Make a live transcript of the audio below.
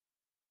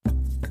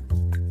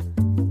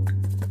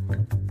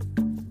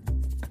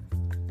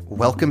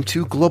Welcome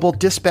to Global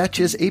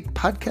Dispatches, a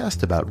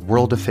podcast about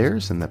world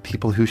affairs and the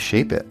people who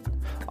shape it.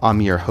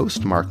 I'm your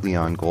host, Mark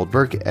Leon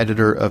Goldberg,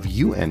 editor of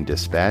UN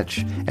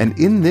Dispatch, and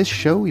in this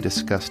show we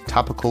discuss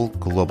topical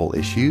global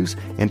issues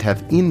and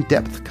have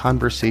in-depth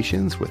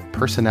conversations with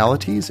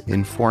personalities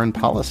in foreign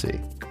policy.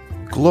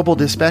 Global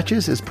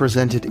Dispatches is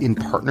presented in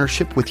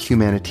partnership with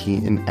Humanity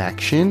in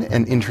Action,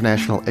 an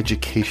international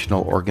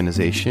educational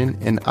organization,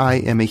 and I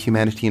am a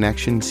Humanity in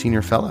Action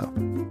Senior Fellow.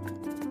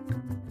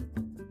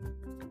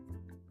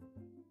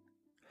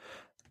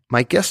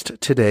 My guest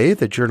today,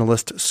 the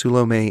journalist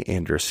Soulome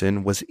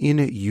Anderson, was in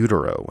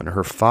utero when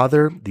her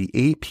father, the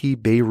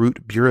AP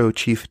Beirut bureau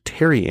chief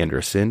Terry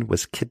Anderson,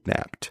 was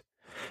kidnapped.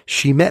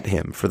 She met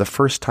him for the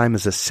first time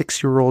as a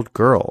 6-year-old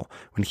girl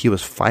when he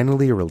was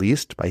finally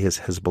released by his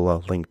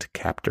Hezbollah-linked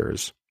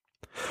captors.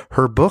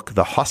 Her book,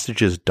 The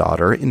Hostage's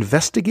Daughter,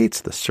 investigates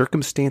the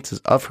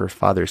circumstances of her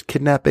father's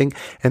kidnapping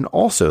and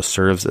also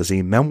serves as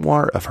a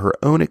memoir of her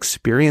own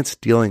experience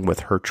dealing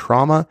with her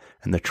trauma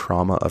and the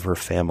trauma of her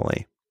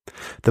family.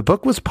 The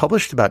book was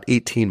published about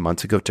 18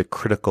 months ago to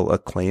critical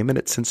acclaim, and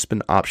it's since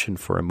been optioned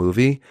for a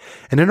movie.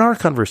 And in our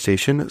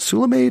conversation,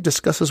 Soulome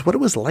discusses what it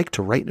was like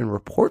to write and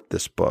report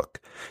this book.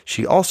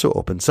 She also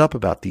opens up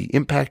about the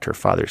impact her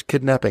father's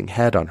kidnapping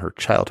had on her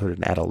childhood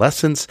and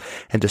adolescence,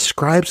 and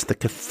describes the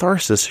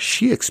catharsis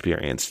she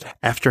experienced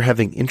after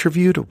having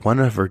interviewed one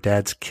of her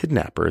dad's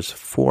kidnappers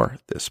for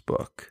this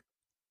book.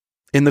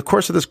 In the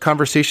course of this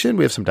conversation,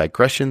 we have some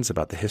digressions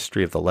about the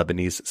history of the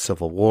Lebanese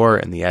civil war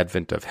and the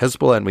advent of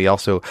Hezbollah, and we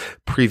also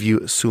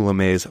preview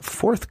Soulome's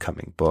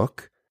forthcoming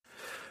book.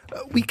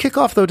 We kick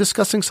off, though,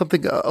 discussing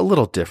something a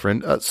little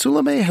different.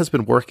 Soulome has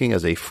been working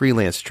as a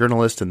freelance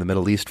journalist in the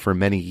Middle East for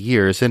many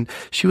years, and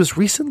she was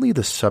recently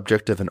the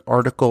subject of an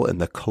article in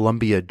the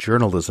Columbia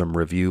Journalism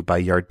Review by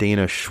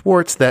Yardena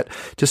Schwartz that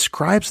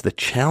describes the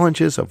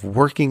challenges of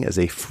working as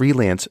a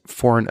freelance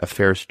foreign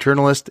affairs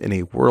journalist in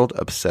a world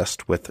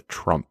obsessed with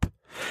Trump.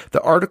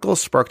 The article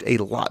sparked a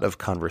lot of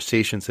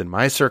conversations in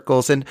my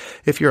circles, and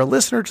if you're a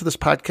listener to this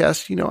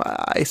podcast,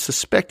 I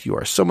suspect you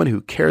are someone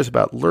who cares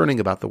about learning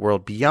about the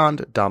world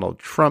beyond Donald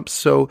Trump,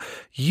 so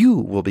you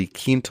will be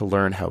keen to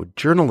learn how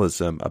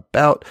journalism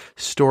about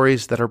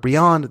stories that are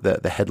beyond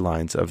the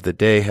headlines of the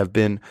day have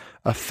been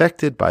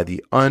affected by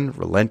the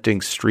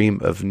unrelenting stream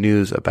of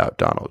news about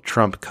Donald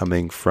Trump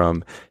coming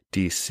from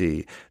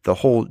DC. The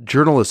whole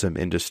journalism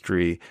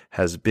industry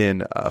has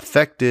been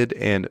affected,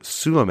 and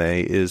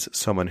Soulome is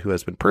someone who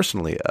has been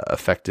personally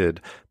affected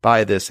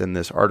by this, and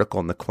this article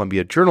in the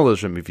Columbia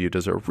Journalism Review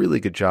does a really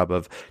good job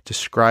of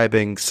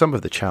describing some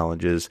of the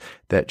challenges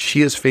that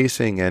she is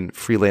facing and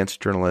freelance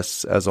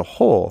journalists as a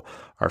whole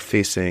are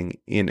facing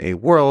in a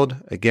world,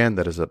 again,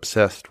 that is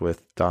obsessed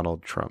with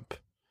Donald Trump.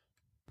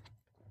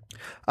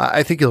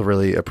 I think you'll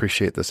really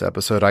appreciate this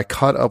episode. I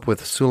caught up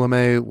with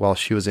Soulome while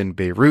she was in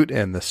Beirut,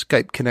 and the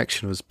Skype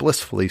connection was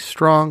blissfully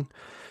strong.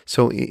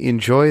 So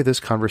enjoy this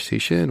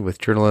conversation with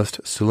journalist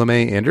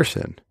Soulome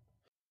Anderson.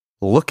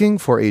 Looking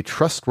for a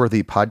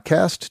trustworthy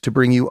podcast to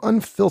bring you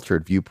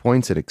unfiltered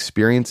viewpoints and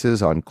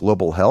experiences on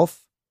global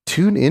health?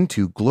 Tune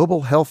into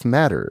Global Health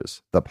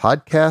Matters, the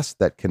podcast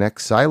that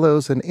connects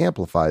silos and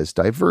amplifies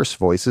diverse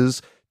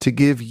voices to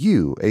give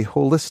you a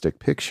holistic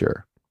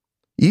picture.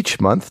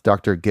 Each month,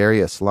 Dr. Gary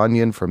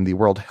Aslanyan from the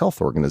World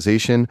Health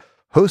Organization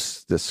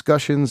hosts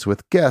discussions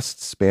with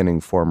guests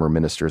spanning former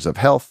ministers of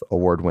health,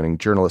 award-winning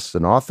journalists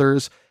and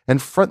authors, and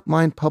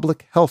frontline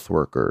public health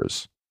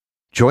workers.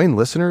 Join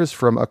listeners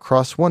from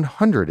across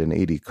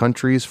 180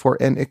 countries for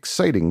an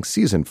exciting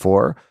Season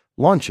 4,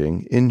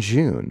 launching in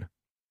June.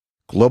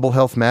 Global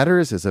Health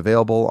Matters is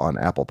available on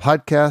Apple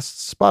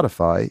Podcasts,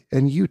 Spotify,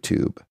 and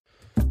YouTube.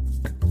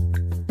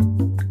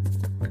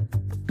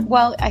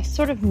 Well, I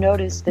sort of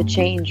noticed the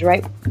change,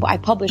 right? I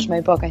published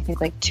my book, I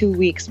think, like 2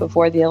 weeks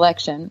before the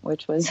election,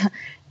 which was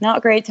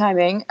not great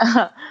timing.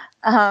 I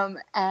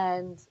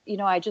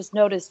just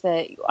noticed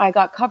that I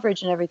got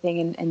coverage and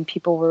everything, and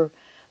people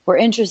were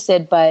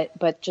interested, but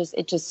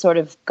it just sort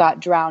of got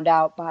drowned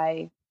out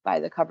by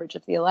the coverage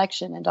of the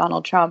election and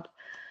Donald Trump,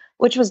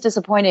 which was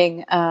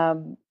disappointing.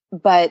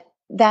 But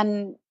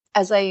then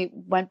as I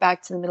went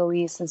back to the Middle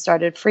East and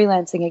started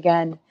freelancing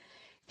again,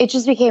 it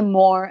just became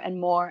more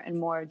and more and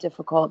more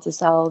difficult to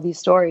sell these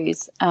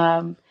stories.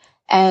 And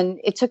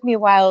it took me a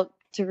while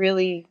to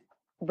really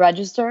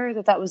register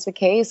that was the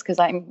case, because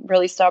I'm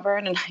really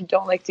stubborn and I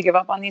don't like to give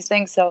up on these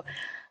things. So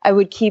I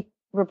would keep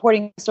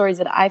reporting stories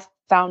that I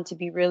found to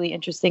be really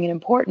interesting and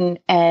important,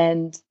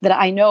 and that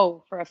I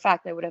know for a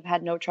fact I would have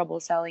had no trouble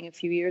selling a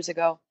few years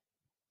ago.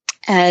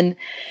 And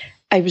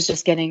I was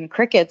just getting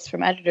crickets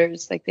from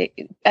editors.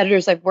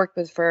 Editors I've worked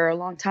with for a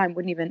long time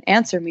wouldn't even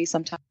answer me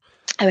sometimes.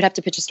 I would have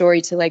to pitch a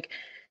story to like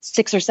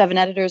 6 or 7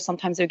 editors.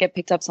 Sometimes it would get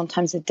picked up,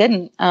 sometimes it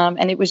didn't.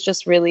 And it was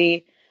just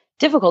really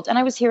difficult. And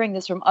I was hearing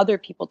this from other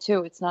people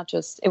too.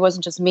 It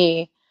wasn't just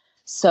me.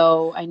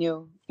 So I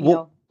knew,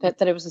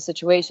 that it was a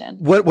situation.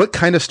 What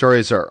kind of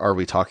stories are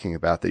we talking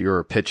about that you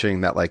were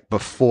pitching that, like,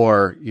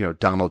 before,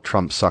 Donald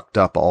Trump sucked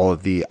up all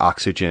of the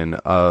oxygen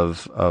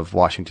of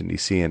Washington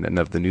D.C. and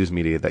of the news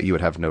media, that you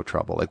would have no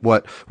trouble? Like,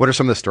 what are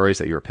some of the stories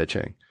that you were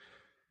pitching?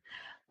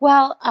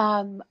 Well,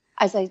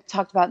 as I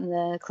talked about in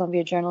the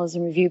Columbia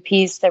Journalism Review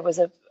piece, there was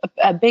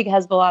a big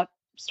Hezbollah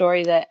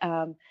story that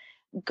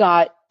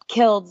got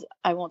killed.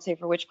 I won't say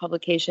for which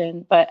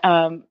publication, but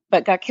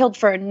got killed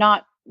for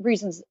not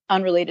reasons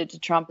unrelated to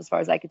Trump, as far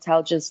as I could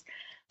tell, just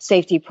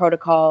safety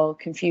protocol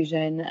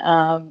confusion.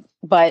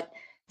 But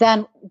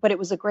it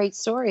was a great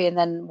story. And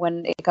then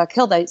when it got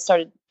killed, I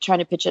started trying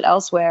to pitch it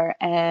elsewhere,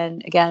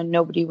 and again,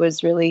 nobody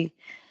was really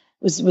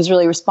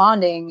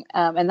responding.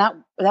 And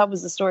that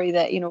was the story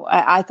that,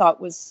 I thought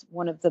was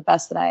one of the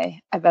best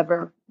that I've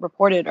ever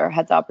reported or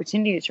had the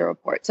opportunity to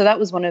report. So that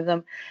was one of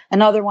them.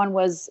 Another one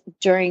was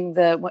during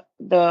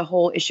the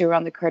whole issue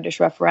around the Kurdish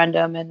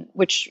referendum, and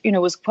which,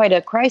 was quite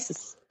a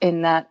crisis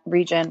in that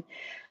region.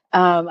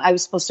 I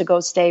was supposed to go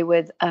stay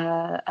with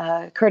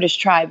a Kurdish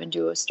tribe and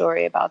do a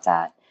story about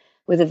that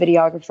with a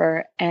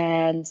videographer.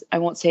 And I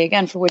won't say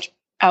again for which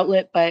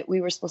outlet, but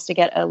we were supposed to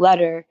get a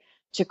letter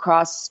to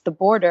cross the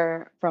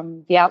border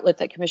from the outlet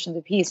that commissioned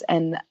the piece.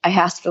 And I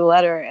asked for the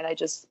letter, and they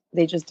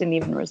just didn't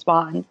even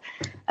respond.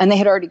 And they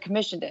had already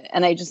commissioned it,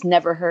 and I just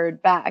never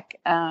heard back.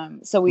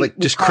 So we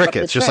just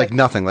crickets, just like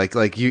nothing.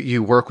 Like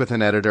you work with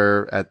an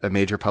editor at a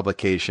major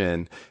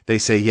publication. They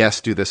say,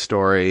 yes, do this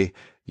story.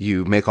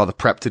 You make all the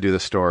prep to do the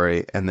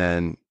story. And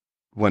then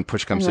when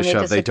push comes to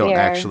shove, they don't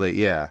actually.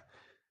 Yeah.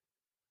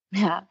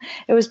 Yeah,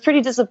 it was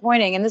pretty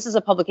disappointing. And this is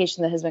a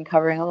publication that has been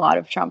covering a lot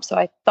of Trump, so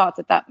I thought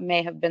that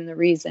may have been the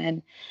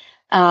reason.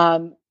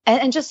 And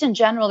just in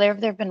general, there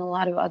have been a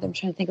lot of other, I'm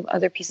trying to think of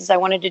other pieces. I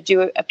wanted to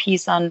do a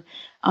piece on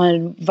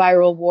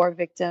viral war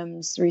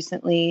victims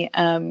recently,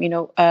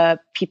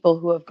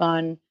 people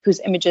whose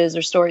images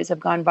or stories have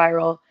gone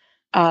viral,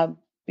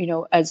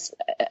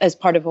 as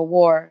part of a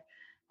war.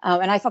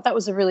 And I thought that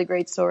was a really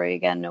great story.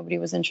 Again, nobody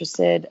was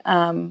interested.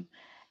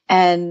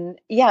 And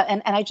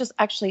I just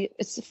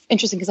it's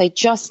interesting because I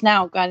just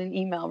now got an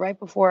email right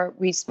before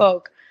we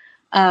spoke.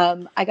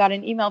 I got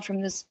an email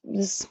from this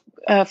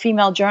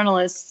female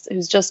journalist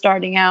who's just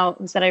starting out,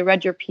 who said, I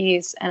read your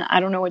piece and I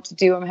don't know what to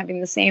do. I'm having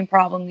the same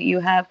problem that you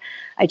have.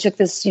 I took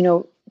this,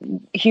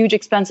 huge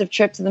expensive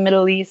trip to the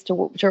Middle East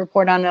to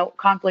report on a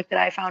conflict that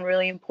I found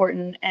really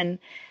important. And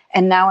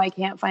now I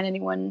can't find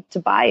anyone to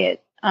buy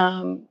it.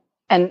 And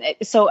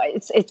so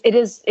it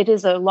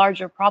is a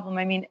larger problem.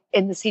 I mean,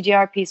 in the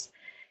CJR piece,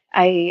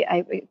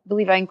 I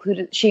believe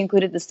she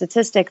included the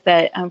statistic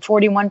that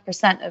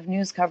 41% of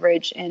news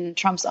coverage in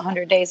Trump's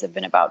 100 days have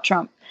been about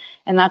Trump.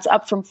 And that's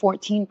up from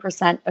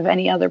 14% of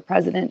any other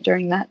president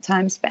during that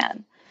time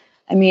span.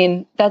 I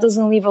mean, that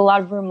doesn't leave a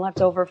lot of room left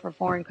over for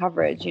foreign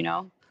coverage,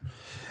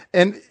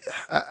 And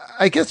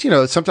I guess,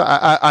 sometimes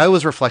I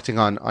was reflecting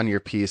on your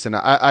piece, and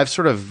I've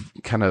sort of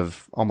kind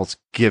of almost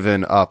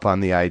given up on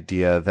the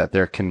idea that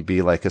there can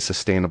be like a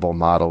sustainable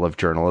model of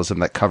journalism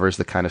that covers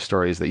the kind of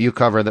stories that you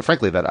cover, that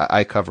frankly that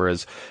I cover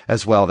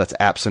as well, that's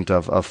absent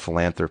of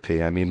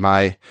philanthropy. I mean,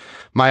 my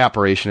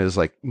operation is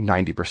like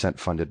 90%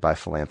 funded by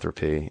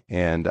philanthropy.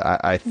 And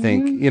I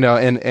think,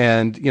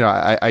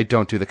 I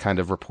don't do the kind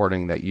of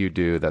reporting that you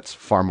do that's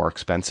far more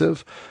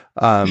expensive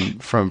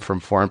from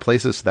foreign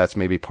places. So that's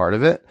maybe part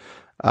of it.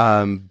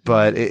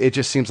 But it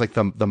just seems like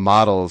the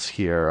models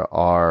here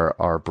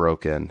are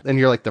broken, and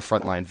you're like the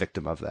frontline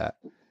victim of that.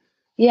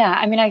 Yeah.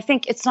 I mean, I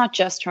think it's not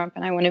just Trump,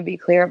 and I want to be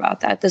clear about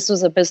that. This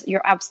was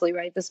you're absolutely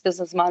right. This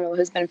business model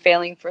has been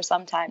failing for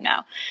some time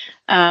now.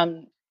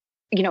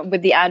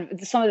 With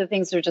some of the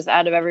things are just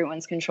out of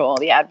everyone's control.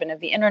 The advent of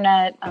the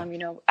internet,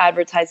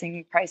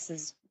 advertising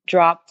prices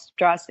dropped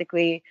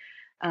drastically.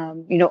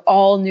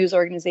 All news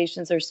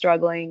organizations are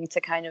struggling to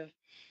kind of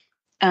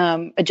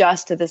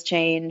adjust to this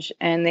change,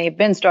 and they've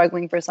been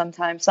struggling for some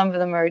time. Some of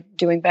them are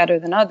doing better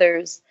than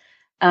others.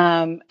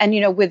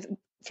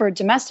 For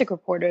domestic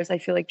reporters, I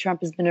feel like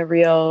Trump has been a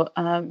real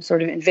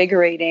sort of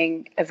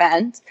invigorating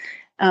event.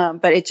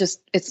 But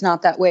it's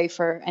not that way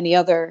for any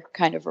other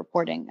kind of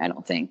reporting, I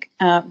don't think.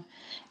 So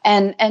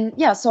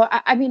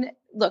I mean,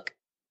 look,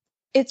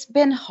 it's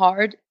been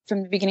hard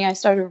from the beginning. I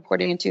started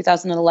reporting in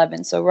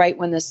 2011, so right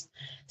when this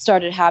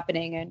started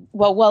happening, and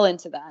well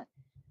into that.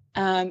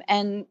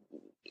 And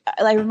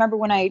I remember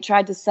when I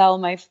tried to sell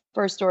my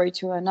first story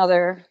to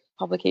another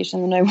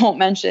publication that I won't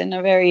mention,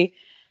 a very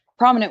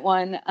prominent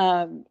one.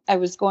 I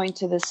was going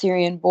to the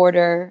Syrian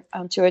border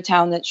to a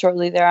town that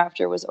shortly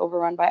thereafter was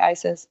overrun by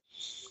ISIS.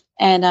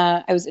 And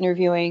I was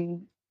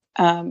interviewing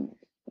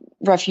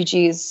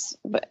refugees,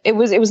 but it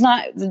was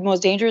not the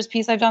most dangerous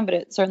piece I've done, but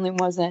it certainly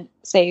wasn't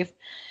safe.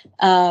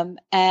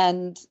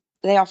 And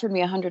they offered me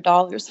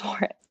 $100 for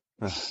it.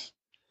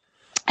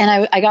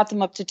 And I got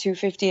them up to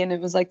 $250, and it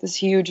was like this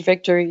huge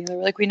victory. They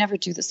were like, we never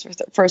do this for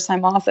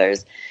first-time authors.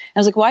 And I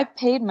was like, well, I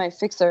paid my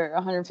fixer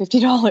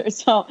 $150,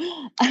 so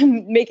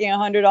I'm making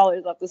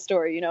 $100 off the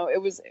story.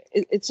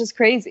 It's just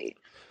crazy.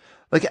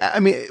 Like, I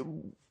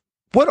mean,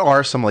 What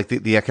are some like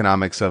the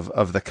economics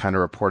of the kind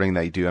of reporting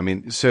that you do? I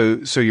mean,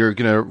 so you're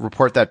going to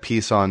report that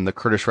piece on the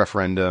Kurdish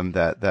referendum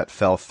that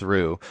fell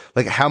through.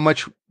 Like, how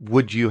much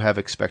would you have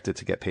expected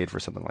to get paid for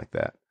something like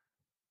that?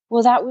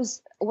 Well, that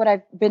was what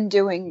I've been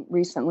doing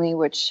recently,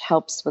 which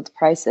helps with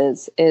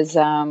prices. Is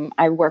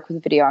I work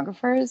with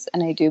videographers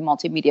and I do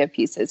multimedia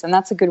pieces, and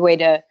that's a good way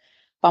to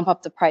bump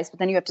up the price. But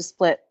then you have to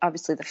split,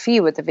 obviously, the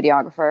fee with the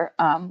videographer.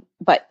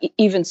 But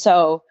even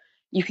so,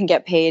 you can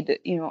get paid,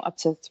 up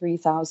to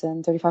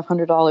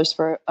 $3,500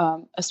 for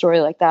a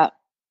story like that.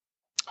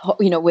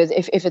 With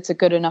if it's a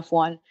good enough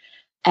one,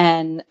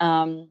 and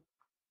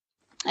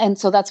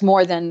so that's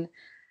more than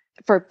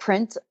for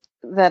print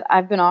that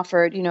I've been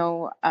offered.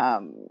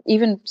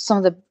 Even some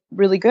of the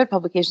really good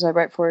publications I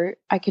write for,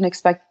 I can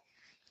expect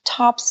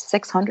tops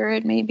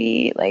 600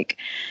 maybe, like,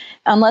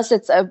 unless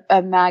it's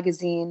a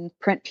magazine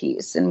print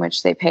piece in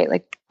which they pay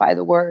like by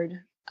the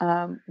word.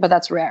 But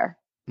that's rare.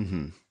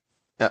 Mm-hmm.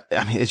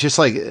 I mean, it's just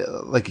like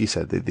you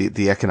said,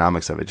 the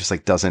economics of it just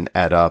like doesn't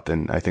add up.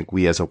 And I think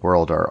we as a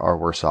world are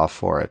worse off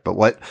for it.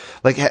 But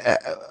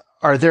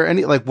are there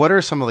any, like, what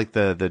are some of like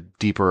the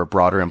deeper or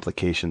broader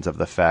implications of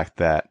the fact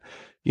that,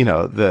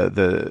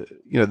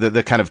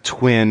 the kind of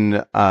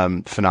twin,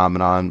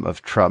 phenomenon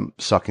of Trump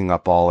sucking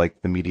up all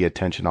like the media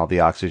attention, all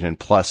the oxygen,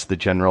 plus the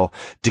general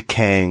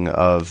decaying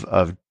of,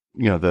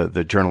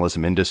 the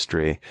journalism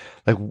industry?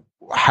 Like,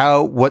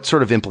 what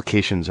sort of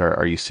implications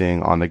are you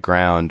seeing on the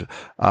ground,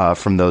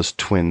 from those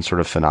twin sort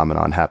of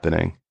phenomenon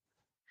happening?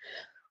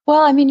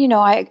 Well, I mean,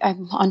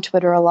 I'm on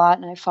Twitter a lot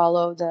and I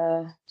follow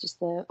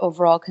the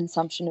overall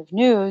consumption of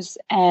news.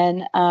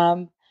 And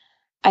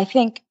I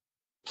think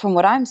from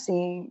what I'm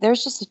seeing,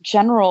 there's just a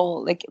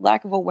general like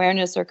lack of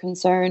awareness or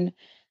concern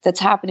that's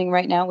happening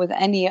right now with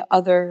any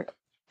other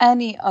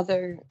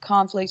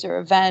conflict or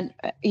event.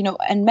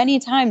 And many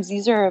times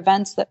these are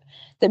events that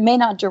may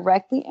not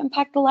directly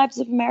impact the lives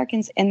of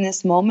Americans in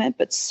this moment,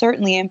 but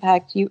certainly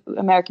impact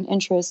American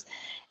interests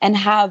and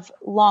have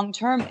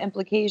long-term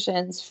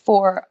implications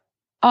for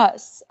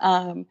us,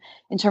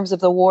 in terms of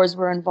the wars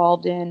we're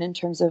involved in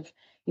terms of,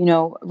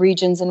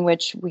 regions in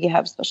which we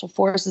have special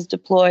forces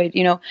deployed,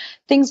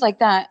 things like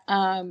that.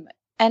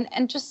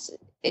 And just,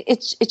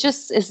 it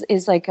just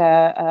is like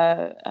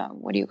a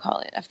what do you call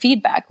it? A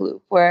feedback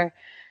loop where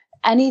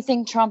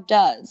anything Trump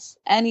does,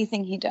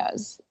 anything he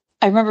does.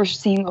 I remember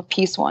seeing a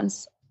piece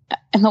once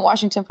in the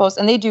Washington Post,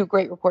 and they do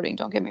great reporting.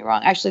 Don't get me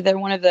wrong. Actually, they're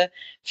one of the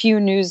few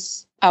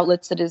news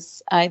outlets that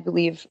is, I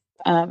believe,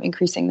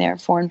 increasing their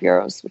foreign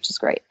bureaus, which is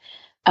great.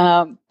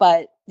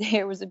 But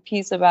there was a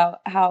piece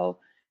about how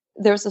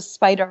there's a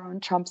spider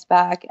on Trump's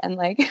back, and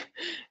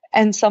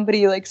and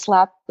somebody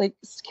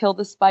killed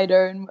the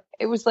spider, and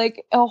it was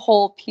like a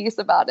whole piece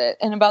about it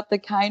and about the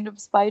kind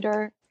of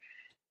spider.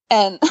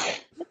 And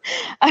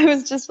I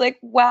was just like,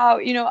 wow,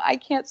 I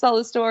can't sell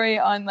a story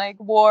on like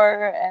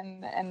war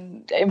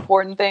and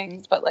important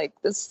things, but like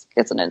this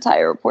gets an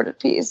entire reported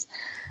piece.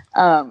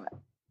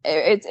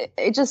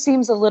 It just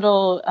seems a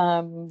little,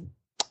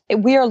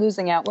 we are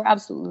losing out. We're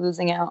absolutely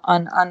losing out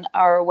on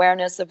our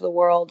awareness of the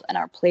world and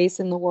our place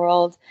in the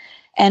world.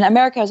 And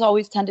America has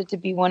always tended to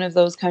be one of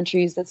those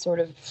countries that sort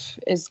of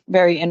is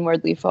very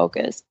inwardly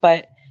focused,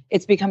 but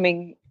it's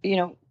becoming,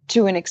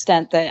 to an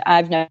extent that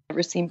I've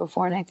never seen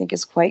before, and I think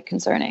is quite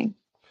concerning.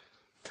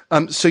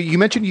 So you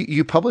mentioned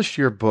you published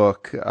your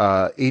book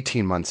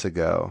 18 months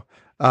ago.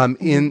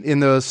 In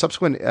the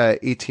subsequent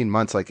 18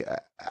 months, like,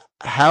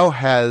 how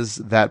has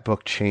that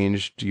book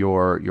changed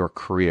your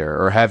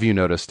career, or have you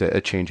noticed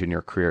a change in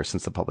your career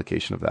since the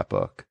publication of that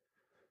book?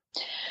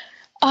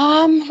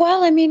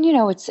 Well, I mean,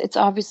 it's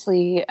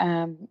obviously,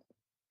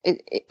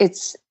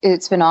 it's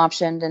been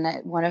optioned and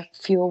it won a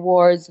few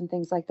awards and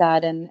things like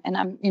that, and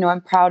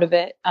I'm proud of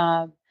it.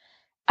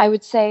 I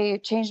would say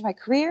it changed my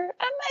career.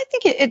 I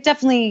think it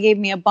definitely gave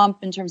me a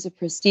bump in terms of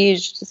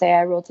prestige to say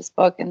I wrote this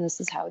book and this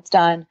is how it's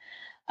done.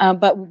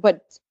 But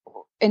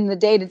in the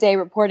day-to-day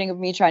reporting of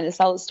me trying to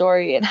sell a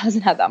story, it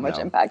hasn't had that much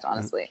impact,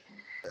 honestly.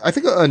 I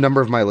think a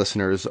number of my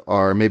listeners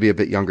are maybe a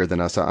bit younger than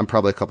us. I'm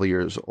probably a couple of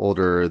years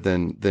older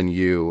than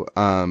you,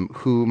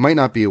 who might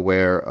not be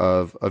aware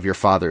of your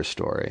father's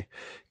story.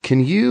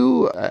 Can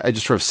you, I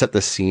just sort of set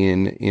the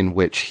scene in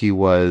which he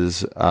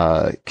was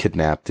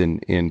kidnapped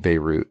in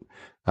Beirut?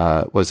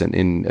 Wasn't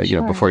in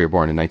Sure. Before you're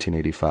born in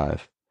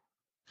 1985.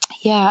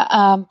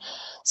 Yeah.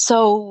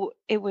 So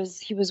he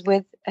was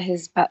with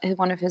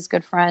one of his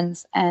good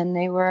friends, and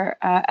they were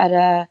at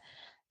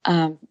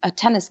a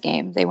tennis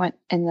game. They went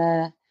in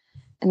the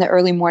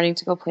early morning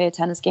to go play a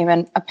tennis game,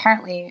 and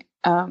apparently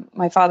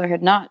my father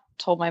had not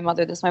told my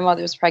mother this. My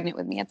mother was pregnant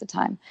with me at the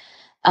time.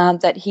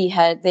 That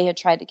they had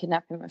tried to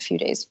kidnap him a few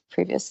days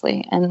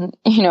previously, and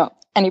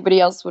anybody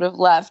else would have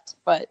left,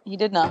 but he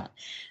did not.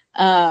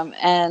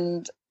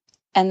 And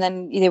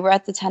then they were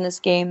at the tennis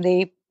game.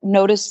 They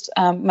noticed,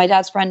 my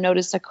dad's friend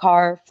noticed a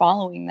car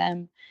following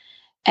them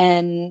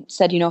and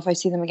said, if I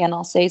see them again,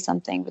 I'll say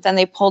something. But then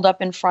they pulled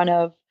up in front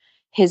of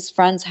his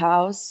friend's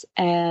house,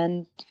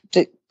 and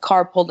the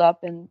car pulled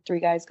up and three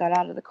guys got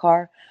out of the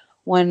car.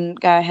 One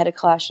guy had a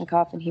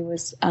Kalashnikov, and he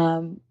was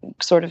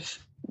sort of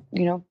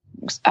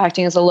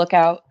acting as a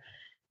lookout.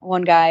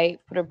 One guy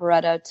put a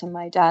Beretta to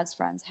my dad's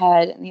friend's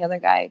head, and the other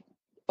guy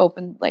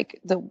opened like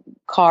the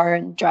car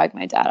and dragged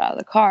my dad out of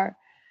the car,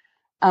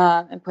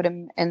 and put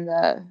him in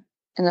the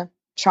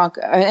trunk,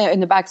 in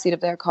the backseat of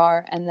their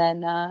car, and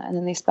then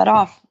they sped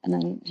off, and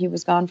then he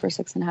was gone for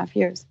 6.5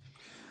 years.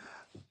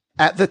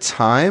 At the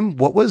time,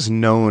 what was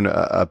known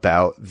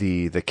about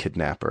the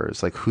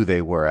kidnappers, like who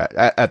they were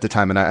at the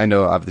time? And I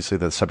know obviously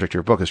the subject of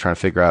your book is trying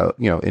to figure out,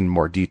 in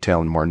more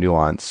detail and more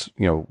nuance,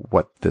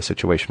 what the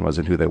situation was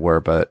and who they were,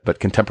 but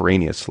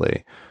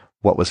contemporaneously,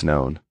 what was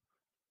known?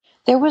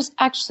 There was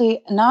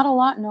actually not a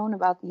lot known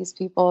about these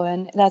people,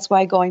 and that's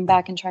why going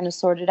back and trying to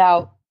sort it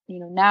out,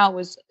 now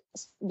was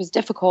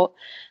difficult,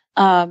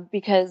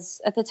 because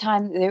at the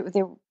time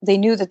they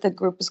knew that the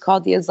group was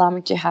called the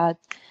Islamic Jihad.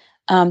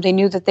 They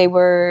knew that they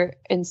were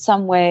in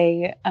some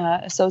way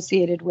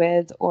associated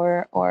with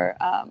or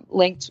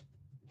linked,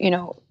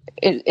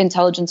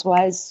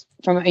 intelligence-wise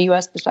from a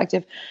U.S.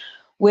 perspective,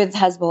 with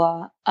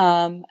Hezbollah,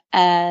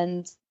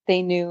 and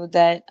they knew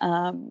that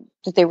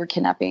they were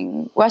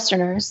kidnapping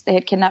Westerners. They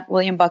had kidnapped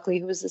William Buckley,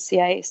 who was the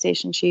CIA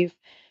station chief,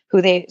 who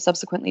they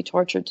subsequently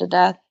tortured to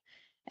death,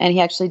 and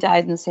he actually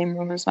died in the same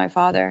room as my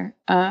father.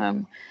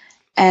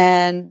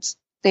 And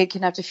they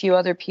kidnapped a few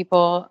other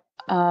people.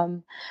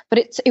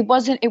 But it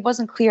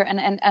wasn't clear, and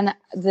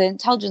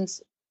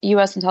the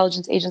U.S.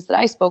 intelligence agents that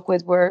I spoke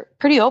with were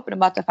pretty open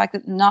about the fact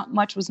that not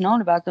much was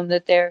known about them,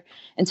 that their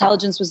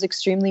intelligence was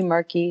extremely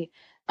murky.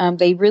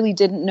 They really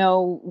didn't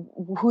know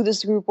who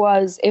this group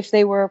was, if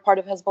they were a part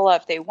of Hezbollah,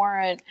 if they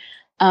weren't,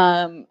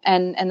 and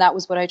that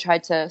was what I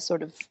tried to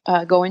sort of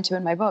go into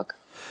in my book.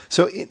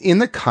 So in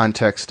the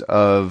context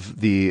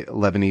of the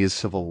Lebanese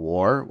civil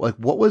war, like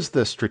what was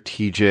the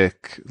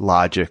strategic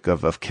logic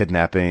of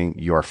kidnapping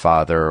your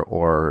father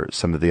or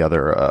some of the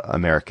other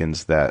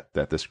Americans that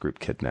this group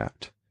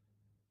kidnapped?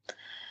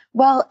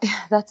 Well,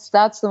 that's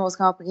the most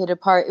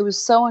complicated part. It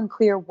was so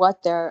unclear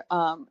what their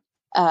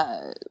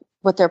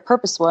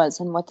purpose was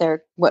and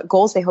what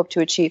goals they hoped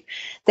to achieve.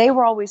 They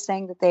were always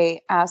saying that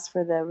they asked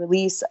for the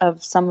release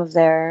of some of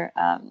their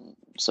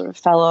sort of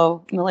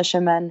fellow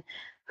militiamen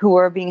who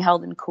were being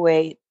held in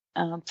Kuwait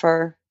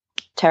for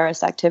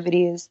terrorist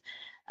activities.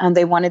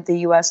 They wanted the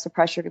U.S. to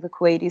pressure the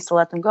Kuwaitis to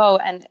let them go.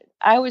 And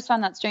I always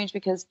found that strange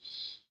because,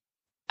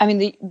 I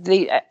mean,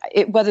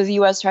 whether the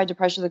U.S. tried to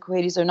pressure the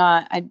Kuwaitis or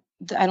not, I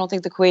don't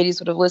think the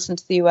Kuwaitis would have listened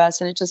to the U.S.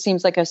 And it just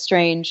seems like a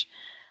strange,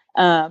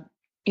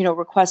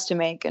 request to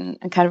make and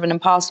kind of an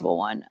impossible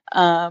one.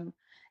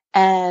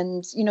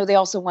 And they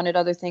also wanted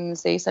other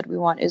things. They said, we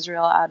want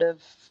Israel out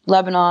of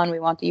Lebanon. We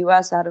want the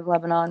U.S. out of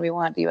Lebanon. We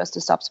want the U.S.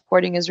 to stop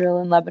supporting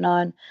Israel in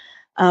Lebanon,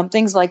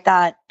 things like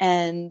that.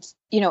 And,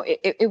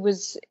 it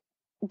was,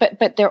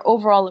 but their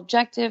overall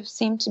objective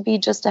seemed to be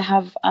just to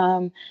have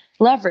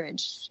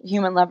leverage,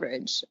 human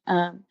leverage.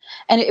 And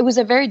it was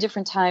a very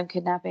different time.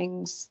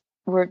 Kidnappings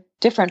were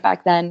different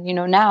back then.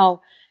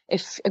 Now,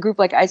 if a group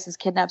like ISIS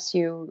kidnaps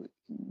you,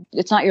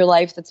 it's not your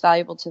life that's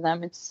valuable to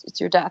them. It's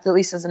your death. At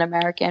least as an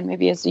American,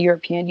 maybe as a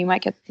European, you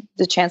might get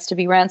the chance to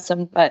be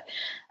ransomed. But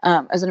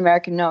as an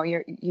American, no,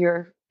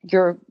 you're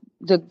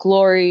the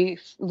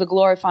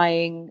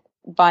glorifying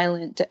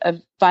violence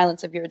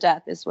of your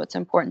death is what's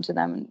important to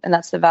them, and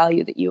that's the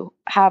value that you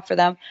have for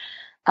them.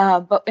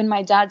 But in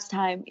my dad's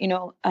time, he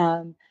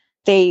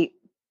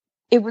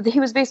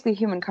was basically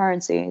human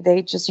currency.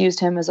 They just used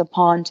him as a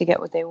pawn to get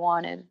what they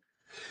wanted.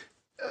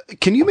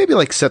 Can you maybe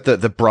set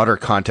the broader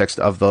context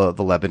of the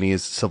Lebanese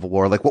civil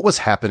war? Like what was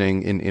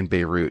happening in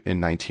Beirut in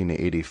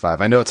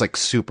 1985? I know it's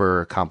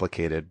super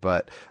complicated,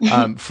 but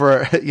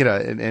for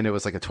and it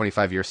was like a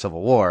 25-year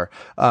civil war.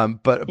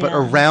 But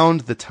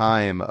around the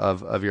time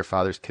of your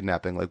father's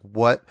kidnapping, like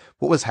what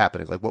was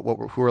happening? Like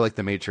who were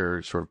the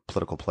major sort of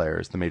political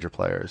players, the major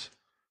players?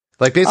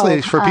 Like basically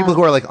for people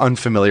who are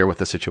unfamiliar with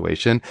the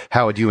situation,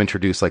 how would you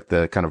introduce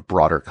the kind of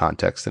broader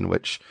context in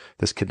which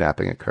this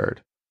kidnapping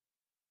occurred?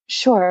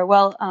 Sure.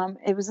 Well,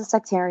 it was a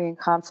sectarian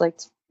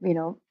conflict,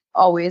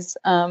 always.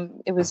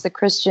 It was the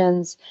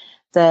Christians,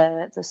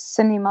 the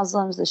Sunni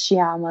Muslims, the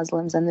Shia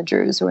Muslims, and the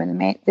Druze who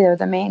were they're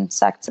the main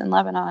sects in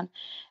Lebanon.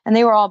 And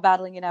they were all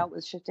battling it out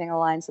with shifting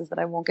alliances that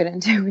I won't get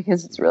into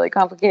because it's really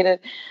complicated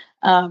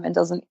and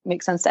doesn't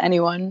make sense to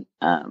anyone,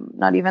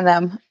 not even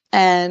them.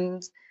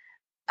 And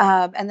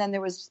then there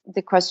was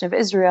the question of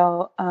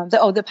Israel,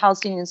 the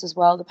Palestinians as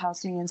well. The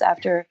Palestinians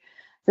after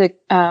the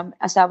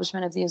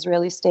establishment of the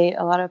Israeli state,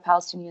 a lot of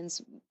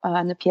Palestinians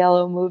and the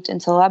PLO moved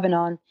into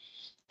Lebanon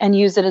and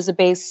used it as a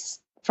base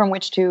from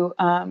which to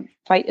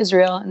fight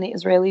Israel. And the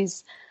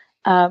Israelis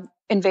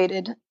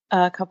invaded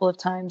a couple of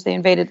times.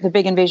 The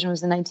big invasion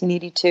was in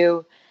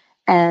 1982,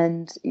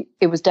 and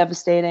it was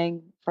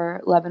devastating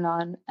for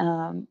Lebanon.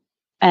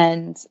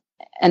 And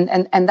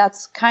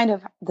that's kind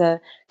of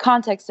the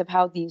context of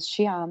how these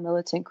Shia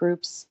militant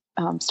groups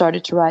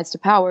started to rise to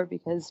power,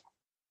 because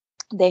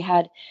they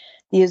had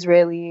the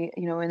Israeli,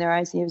 in their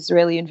eyes, the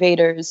Israeli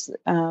invaders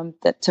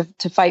that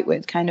to fight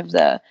with, kind of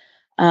the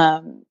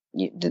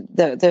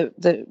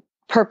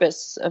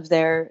purpose of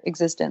their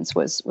existence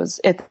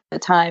was at the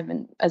time.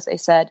 And as I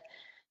said,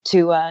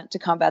 to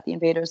combat the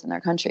invaders in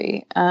their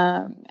country,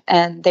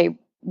 and they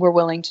were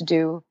willing to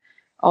do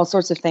all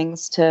sorts of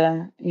things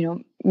to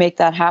make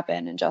that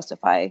happen and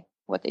justify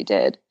what they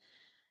did.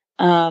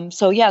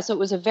 So it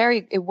was a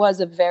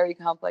very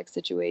complex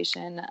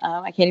situation.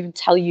 I can't even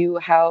tell you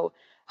how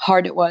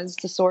hard it was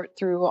to sort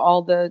through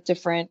all the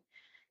different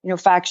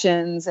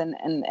factions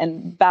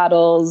and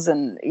battles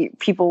and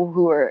people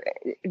who were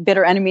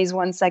bitter enemies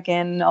one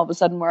second, all of a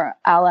sudden were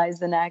allies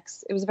the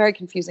next. It was a very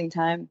confusing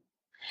time.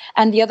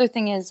 And the other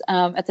thing is,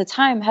 at the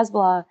time,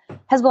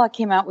 Hezbollah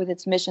came out with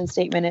its mission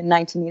statement in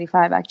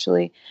 1985,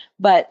 actually.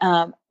 But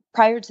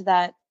prior to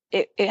that,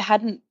 it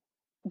hadn't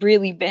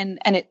really been,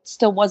 and it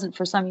still wasn't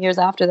for some years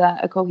after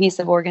that, a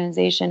cohesive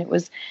organization. It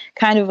was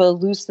kind of a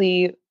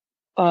loosely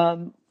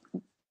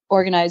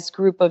organized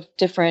group of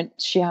different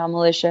Shia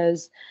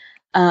militias,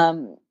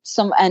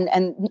 some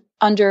and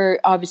under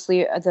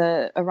obviously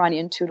the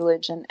Iranian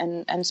tutelage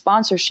and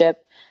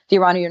sponsorship. The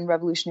Iranian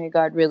Revolutionary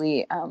Guard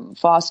really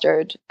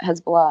fostered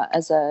Hezbollah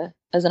as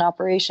an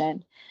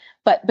operation,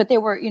 but they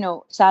were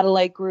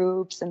satellite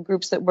groups and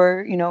groups that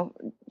were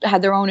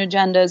had their own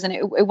agendas, and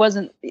it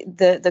wasn't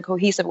the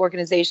cohesive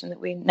organization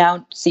that we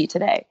now see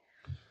today.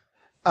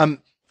 And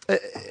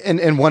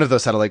one of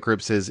those satellite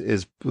groups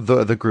is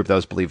the group that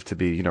was believed to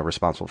be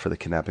responsible for the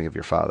kidnapping of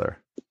your father.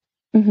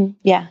 Mm-hmm.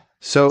 Yeah,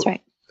 so that's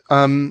right.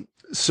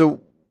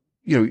 So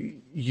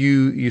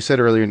you said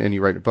earlier, and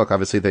you write a book,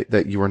 obviously,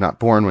 that you were not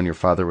born when your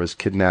father was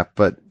kidnapped,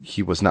 but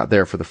he was not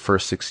there for the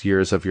first 6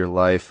 years of your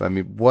life. I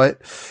mean,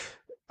 what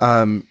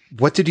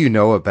did you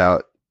know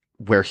about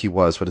where he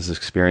was, what his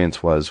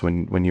experience was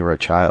when you were a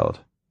child?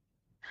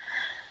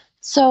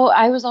 So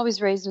I was always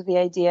raised with the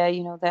idea,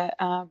 that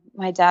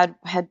my dad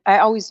I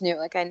always knew,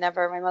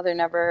 my mother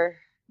never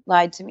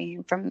lied to me.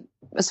 From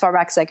as far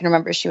back as I can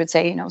remember, she would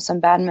say, some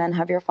bad men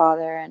have your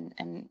father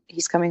and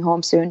he's coming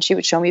home soon. She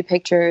would show me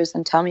pictures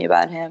and tell me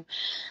about him.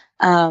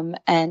 And,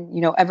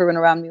 everyone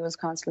around me was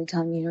constantly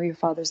telling me, your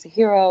father's the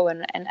hero.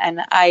 And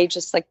I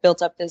just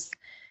built up this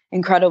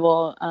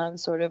incredible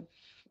sort of,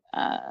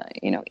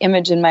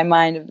 image in my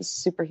mind of this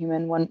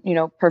superhuman one,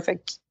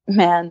 perfect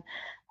man,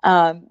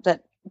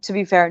 that, to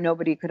be fair,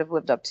 nobody could have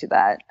lived up to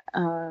that.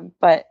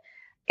 But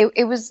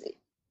it was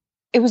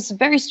a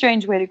very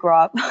strange way to grow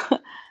up.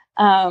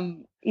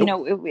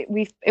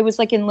 It was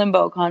like in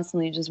limbo,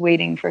 constantly just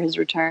waiting for his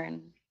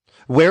return.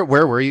 Where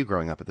were you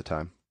growing up at the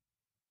time?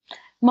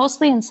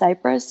 Mostly in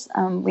Cyprus.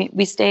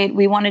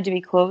 We wanted to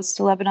be close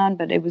to Lebanon,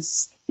 but it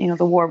was,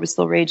 the war was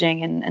still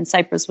raging, and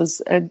Cyprus was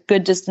a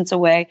good distance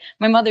away.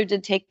 My mother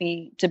did take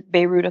me to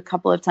Beirut a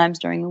couple of times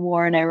during the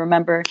war, and I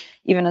remember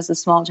even as a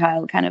small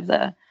child, kind of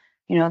the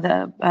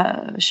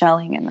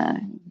shelling and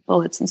the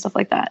bullets and stuff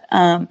like that.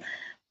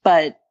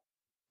 But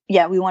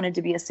yeah, we wanted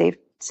to be a safe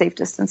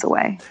distance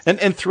away.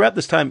 And throughout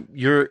this time,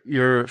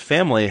 your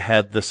family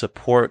had the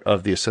support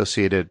of the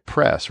Associated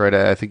Press, right?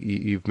 I think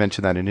you've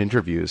mentioned that in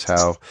interviews,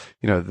 how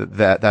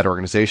that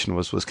organization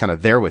was kind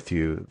of there with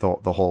you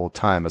the whole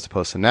time, as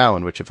opposed to now,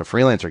 in which if a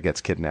freelancer gets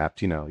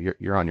kidnapped,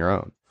 you're on your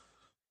own.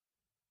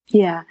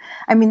 Yeah,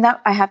 I mean,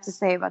 that I have to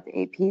say about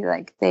the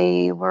AP,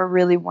 they were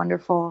really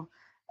wonderful.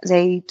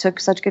 They took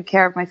such good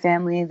care of my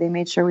family. They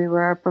made sure we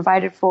were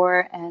provided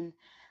for, and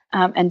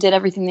did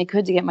everything they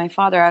could to get my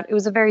father out. It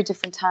was a very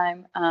different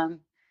time.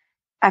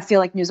 I feel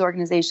like news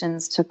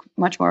organizations took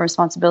much more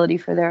responsibility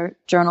for their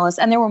journalists,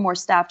 and there were more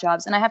staff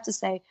jobs. And I have to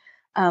say,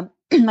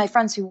 my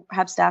friends who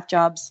have staff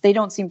jobs, they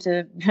don't seem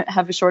to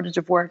have a shortage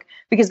of work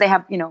because they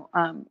have,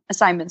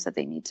 assignments that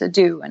they need to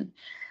do and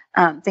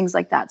things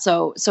like that.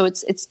 So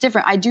it's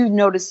different. I do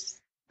notice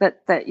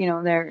that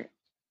they're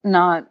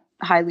not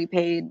highly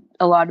paid,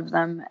 a lot of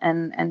them,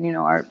 and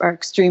are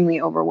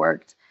extremely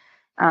overworked.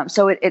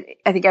 So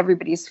I think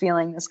everybody's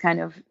feeling this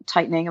kind of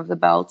tightening of the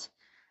belt.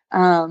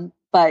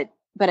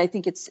 But I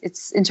think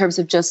it's in terms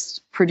of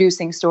just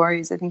producing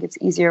stories, I think it's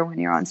easier when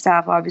you're on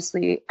staff,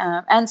 obviously,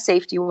 and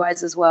safety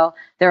wise as well.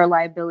 There are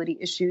liability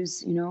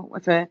issues.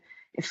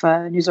 If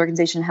a news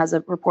organization has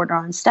a reporter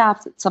on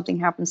staff, that something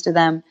happens to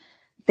them,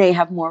 they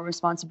have more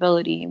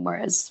responsibility,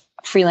 whereas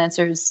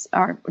freelancers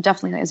are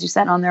definitely, as you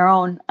said, on their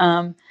own.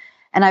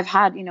 And I've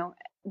had,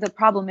 the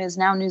problem is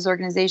now news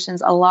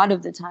organizations, a lot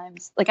of the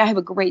times, I have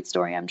a great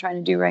story I'm trying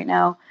to do right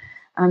now.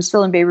 I'm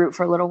still in Beirut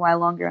for a little while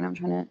longer,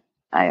 and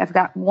I've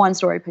got one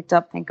story picked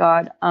up, thank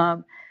God.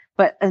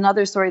 But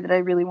another story that I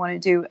really want to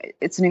do,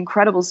 it's an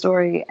incredible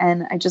story,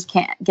 and I just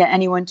can't get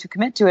anyone to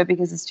commit to it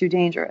because it's too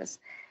dangerous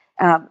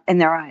in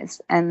their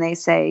eyes. And they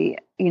say,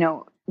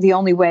 the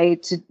only way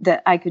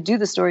that I could do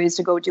the story is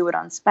to go do it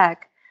on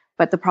spec.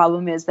 But the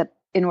problem is that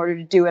in order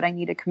to do it, I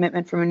need a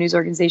commitment from a news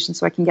organization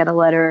so I can get a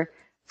letter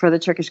for the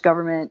Turkish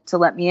government to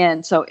let me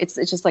in. So it's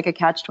just like a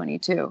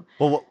catch-22.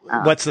 Well,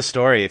 what's the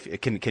story?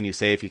 Can you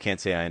say? If you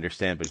can't say, I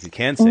understand. But if you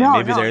can say,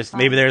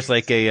 maybe there's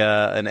like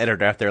an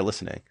editor out there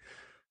listening.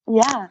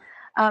 Yeah.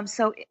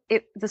 So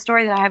the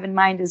story that I have in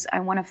mind is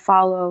I want to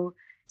follow.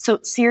 So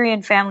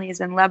Syrian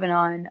families in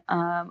Lebanon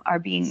are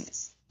being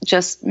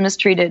just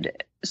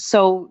mistreated,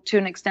 so to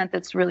an extent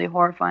that's really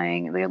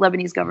horrifying. The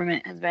Lebanese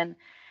government has been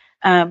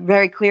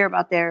very clear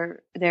about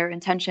their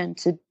intention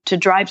to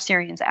drive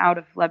Syrians out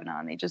of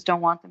Lebanon. They just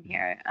don't want them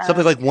here.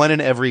 Something like 1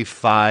 in every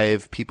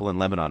 5 people in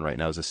Lebanon right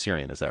now is a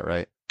Syrian. Is that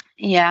right?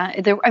 Yeah,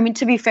 I mean,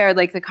 to be fair,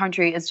 like the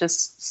country is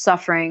just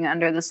suffering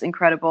under this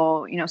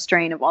incredible,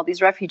 strain of all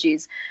these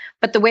refugees.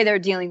 But the way they're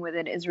dealing with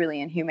it is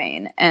really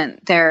inhumane, and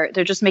they're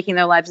just making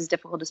their lives as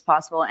difficult as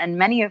possible. And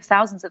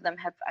thousands of them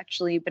have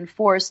actually been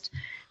forced,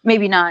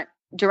 maybe not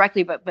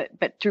directly,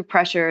 but through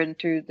pressure and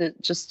through the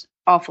just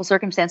awful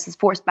circumstances,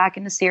 forced back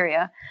into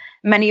Syria.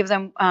 Many of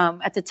them,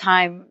 at the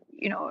time,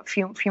 a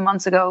few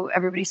months ago,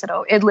 everybody said,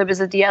 "Oh, Idlib is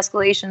a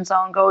de-escalation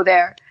zone. Go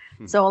there."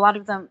 So a lot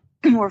of them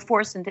were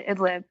forced into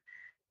Idlib.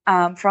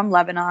 From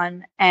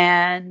Lebanon,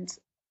 and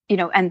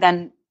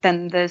then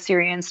the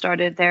Syrians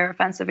started their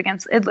offensive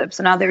against Idlib.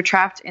 So now they're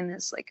trapped in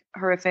this like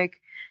horrific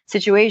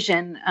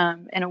situation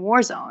in a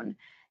war zone.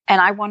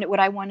 And what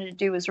I wanted to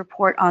do is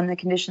report on the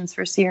conditions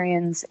for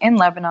Syrians in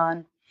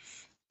Lebanon,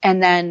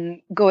 and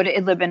then go to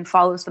Idlib and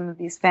follow some of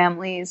these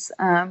families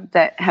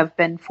that have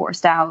been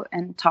forced out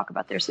and talk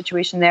about their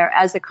situation there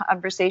as a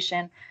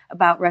conversation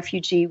about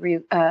refugee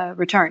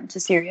return to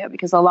Syria,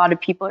 because a lot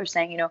of people are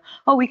saying,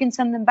 oh, we can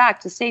send them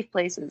back to safe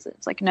places.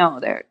 It's like,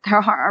 no, there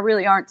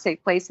really aren't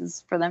safe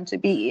places for them to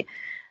be.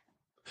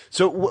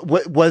 So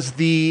what was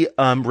the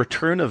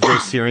return of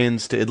those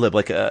Syrians to Idlib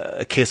like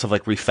a case of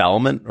like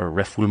refoulement or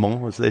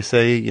refoulement, as they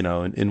say,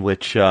 in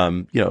which,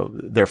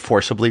 they're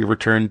forcibly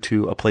returned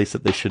to a place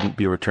that they shouldn't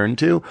be returned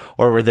to?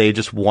 Or were they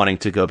just wanting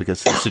to go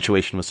because the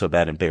situation was so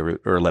bad in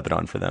Beirut or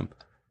Lebanon for them?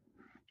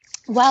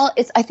 Well,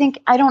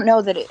 I don't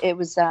know that it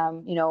was,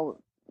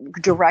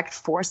 direct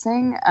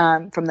forcing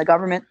from the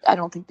government. I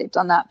don't think they've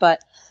done that,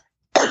 but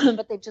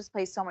they've just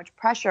placed so much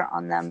pressure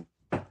on them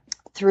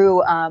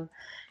through,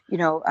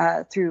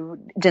 through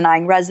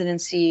denying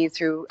residency,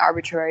 through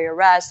arbitrary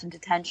arrests and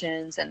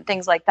detentions and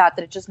things like that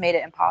it just made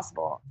it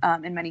impossible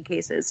in many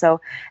cases.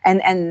 So,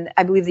 and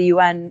I believe the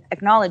UN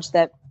acknowledged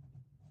that,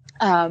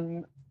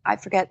 I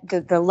forget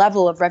the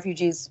level of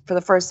refugees for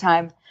the first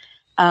time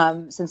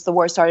since the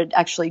war started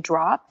actually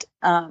dropped.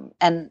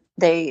 And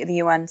the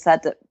UN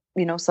said that,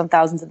 some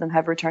thousands of them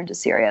have returned to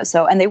Syria.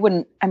 So, and they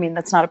wouldn't,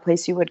 that's not a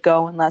place you would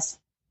go unless,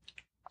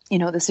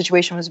 the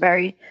situation was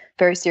very,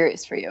 very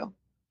serious for you.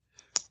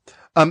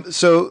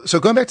 So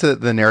going back to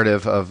the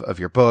narrative of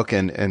your book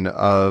and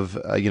of,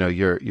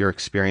 your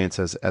experience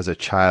as a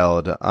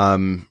child,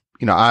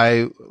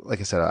 like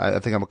I said, I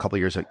think I'm a couple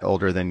years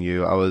older than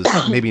you. I was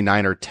maybe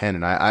 9 or 10,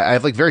 and I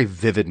have like very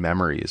vivid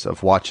memories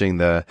of watching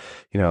the,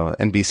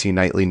 NBC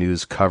nightly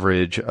news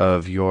coverage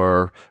of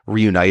your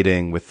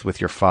reuniting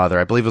with your father.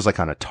 I believe it was like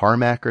on a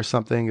tarmac or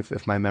something,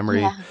 if my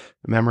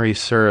memory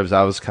serves.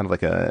 I was kind of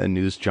like a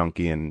news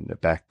junkie and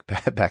back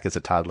as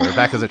a toddler,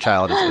 back as a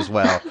child as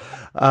well.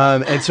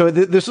 And so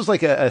this was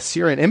like a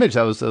Syrian image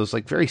that was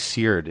like very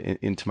seared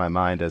into my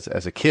mind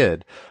as a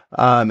kid.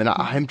 And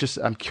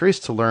I'm curious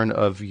to learn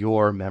of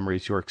your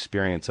memories, your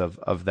experience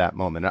of that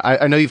moment.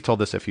 I know you've told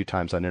this a few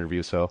times on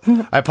interviews, so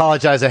I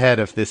apologize ahead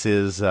if this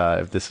is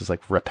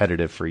like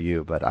repetitive for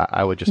you, but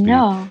I would just be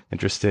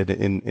interested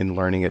in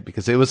learning it,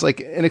 because it was like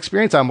an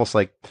experience almost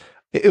like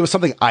it was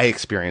something I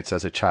experienced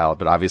as a child,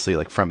 but obviously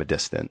like from a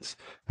distance.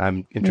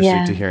 I'm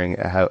interested to hearing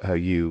how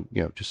you,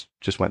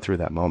 just went through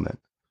that moment.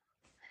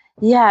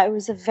 Yeah, it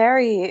was a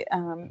very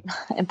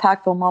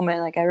impactful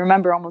moment. Like I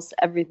remember almost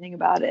everything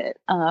about it.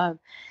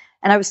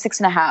 And I was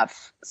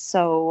 6.5.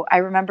 So I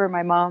remember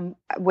my mom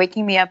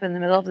waking me up in the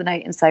middle of the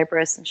night in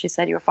Cyprus, and she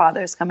said, "Your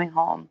father's coming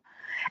home."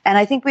 And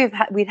I think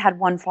we'd had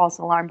one false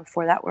alarm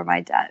before that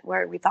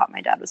where we thought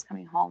my dad was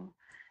coming home.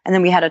 And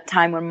then we had a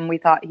time when we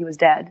thought he was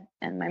dead,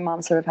 and my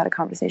mom sort of had a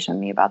conversation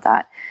with me about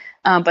that.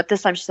 But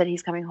this time she said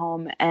he's coming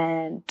home,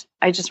 and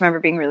I just remember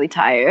being really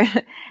tired.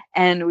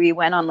 And we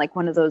went on like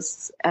one of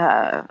those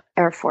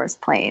Air Force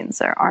planes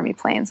or Army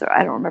planes, or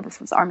I don't remember if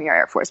it was Army or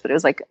Air Force, but it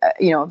was like,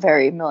 a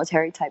very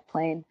military type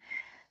plane.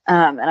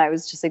 And I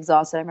was just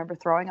exhausted. I remember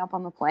throwing up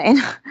on the plane.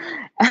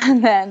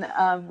 And then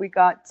we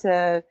got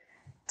to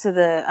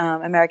the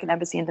American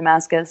Embassy in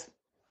Damascus,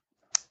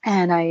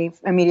 and I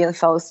immediately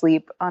fell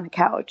asleep on a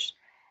couch.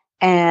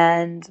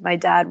 And my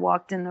dad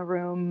walked in the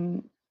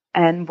room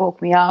and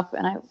woke me up,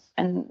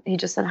 and he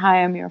just said,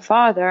 "Hi, I'm your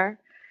father."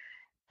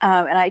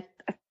 And I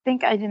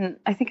think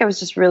I was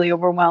just really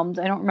overwhelmed.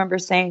 I don't remember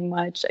saying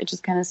much. I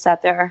just kind of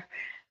sat there.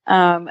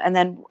 And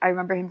then I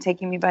remember him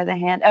taking me by the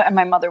hand, and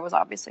my mother was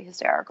obviously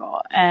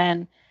hysterical,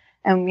 and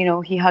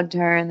he hugged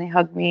her, and they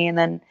hugged me, and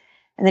then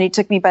he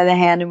took me by the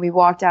hand, and we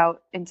walked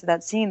out into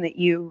that scene that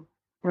you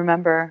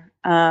remember,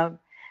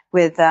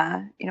 with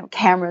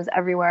cameras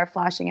everywhere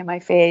flashing in my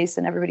face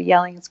and everybody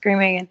yelling and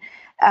screaming.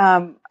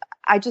 And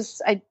I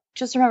just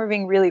remember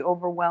being really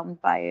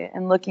overwhelmed by it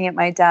and looking at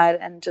my dad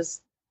and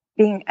just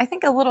being, I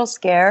think, a little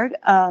scared,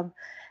 and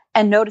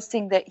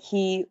noticing that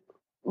he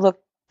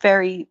looked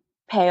very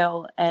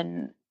pale,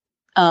 and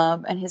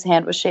his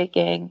hand was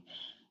shaking,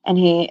 and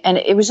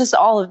it was just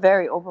all a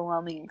very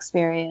overwhelming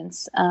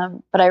experience.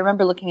 But I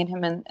remember looking at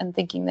him and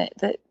thinking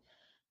that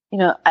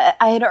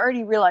I had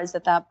already realized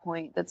at that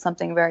point that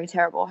something very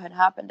terrible had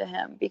happened to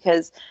him,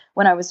 because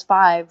when I was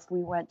 5, we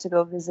went to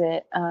go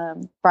visit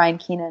Brian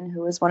Keenan,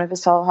 who was one of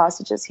his fellow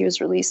hostages. He was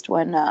released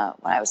when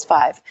I was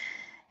 5,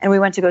 and we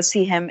went to go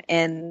see him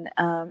in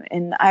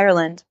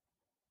Ireland.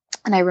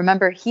 And I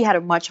remember he had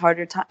a much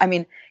harder time. I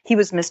mean, he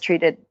was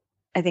mistreated,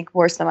 I think,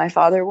 worse than my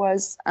father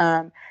was.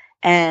 And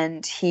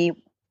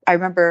I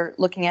remember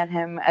looking at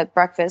him at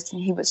breakfast,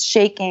 and he was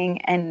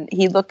shaking, and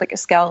he looked like a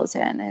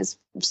skeleton. His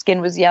skin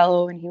was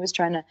yellow, and he was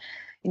trying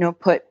to,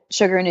 put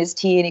sugar in his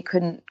tea, and he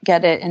couldn't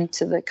get it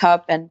into the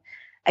cup. And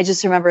I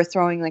just remember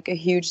throwing like a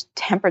huge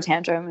temper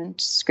tantrum and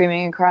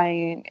screaming and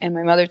crying, and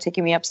my mother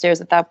taking me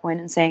upstairs at that point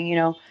and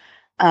saying,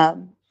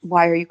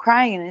 why are you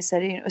crying? And I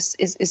said,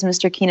 is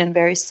Mr. Keenan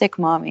very sick,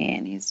 Mommy?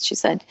 And she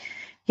said,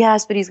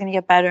 yes, but he's going to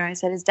get better. And I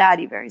said, is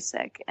Daddy very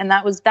sick? And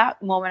that was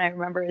that moment I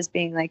remember as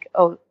being like,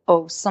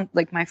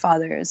 like my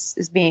father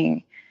is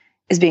being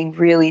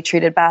really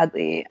treated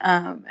badly,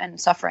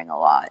 and suffering a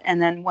lot. And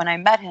then when I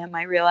met him,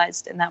 I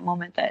realized in that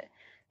moment that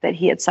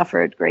he had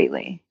suffered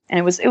greatly. And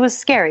it was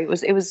scary.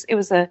 It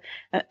was an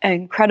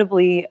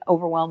incredibly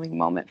overwhelming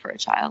moment for a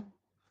child.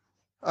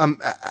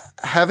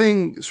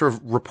 Having sort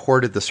of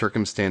reported the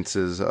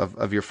circumstances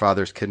of your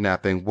father's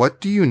kidnapping, what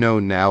do you know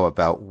now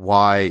about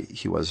why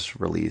he was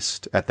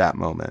released at that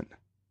moment?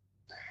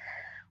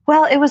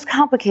 Well, it was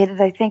complicated.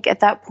 I think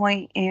at that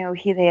point,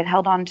 they had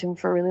held on to him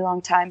for a really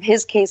long time.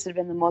 His case had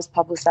been the most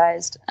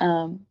publicized,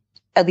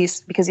 at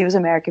least because he was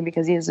American,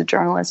 because he is a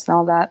journalist and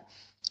all that.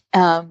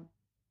 I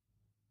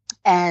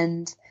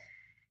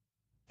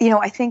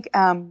think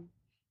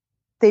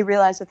they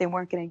realized that they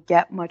weren't going to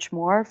get much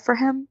more for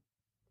him.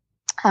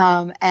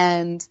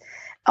 And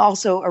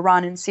also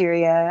Iran and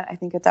Syria, I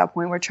think at that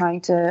point, were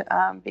trying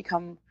to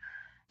become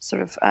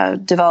sort of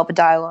develop a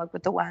dialogue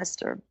with the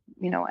West, and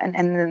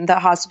then the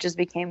hostages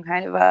became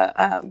kind of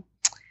a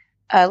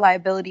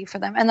liability for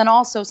them. And then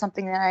also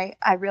something that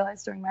I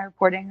realized during my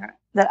reporting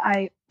that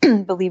I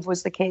believe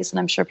was the case, and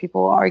I'm sure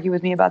people will argue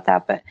with me about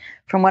that, but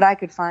from what I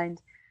could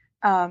find,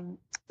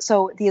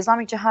 so the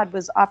Islamic Jihad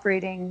was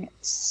getting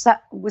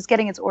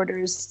its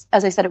orders.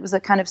 As I said, it was a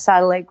kind of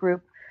satellite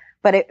group,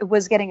 but it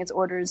was getting its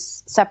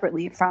orders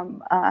separately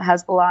from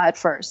Hezbollah at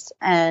first.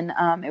 And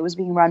it was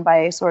being run by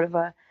a sort of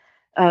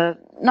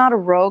not a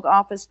rogue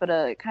office, but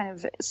a kind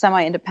of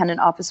semi-independent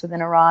office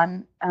within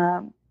Iran,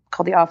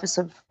 called the Office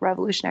of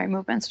Revolutionary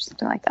Movements or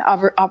something like that,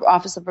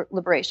 Office of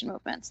Liberation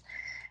Movements.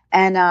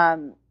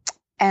 And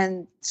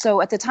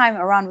so at the time,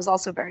 Iran was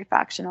also very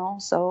factional.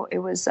 So it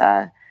was,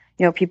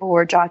 people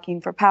were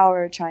jockeying for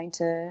power, trying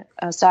to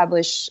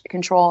establish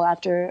control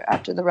after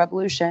the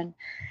revolution.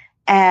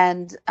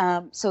 And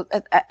so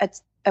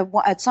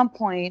at some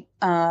point,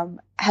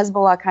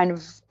 Hezbollah kind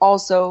of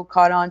also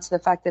caught on to the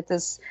fact that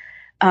this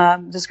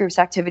group's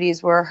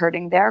activities were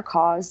hurting their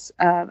cause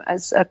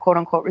as a quote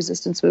unquote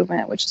resistance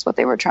movement, which is what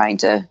they were trying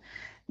to,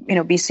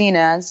 be seen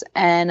as.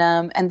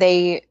 And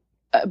they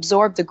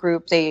absorbed the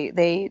group.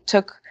 They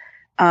took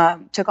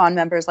on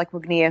members like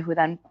Mugniya, who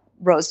then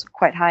rose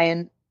quite high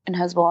in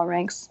Hezbollah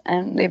ranks,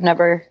 and they've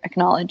never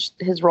acknowledged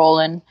his role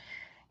in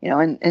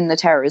the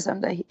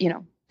terrorism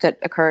that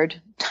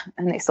occurred,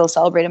 and they still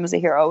celebrate him as a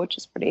hero, which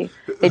is pretty.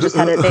 They just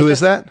had it. Who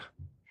is that?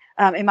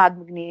 Imad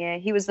Mugniya.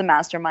 He was the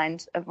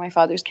mastermind of my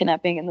father's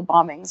kidnapping and the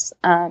bombings.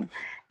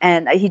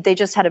 And they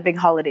just had a big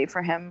holiday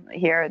for him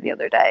here the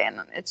other day, and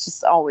it's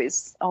just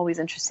always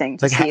interesting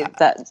to see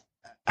that.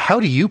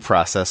 How do you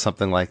process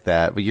something like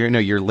that? But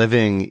you're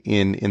living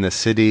in the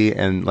city,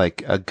 and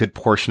like a good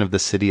portion of the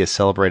city is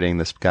celebrating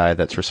this guy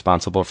that's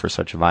responsible for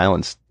such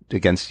violence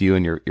against you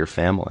and your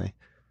family.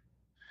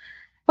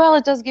 Well,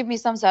 it does give me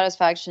some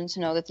satisfaction to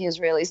know that the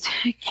Israelis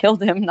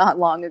killed him not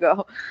long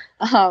ago,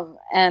 he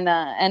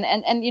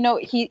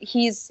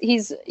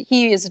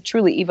is a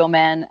truly evil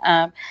man.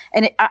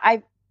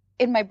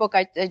 In my book,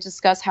 I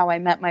discuss how I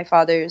met my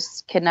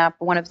father's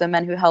kidnapper, one of the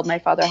men who held my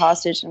father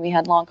hostage, and we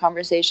had long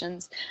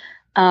conversations.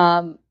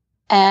 That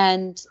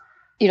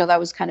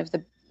was kind of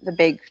the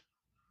big,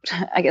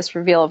 I guess,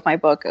 reveal of my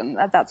book, and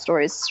that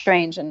story is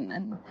strange.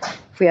 And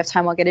if we have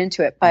time, I'll get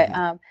into it. But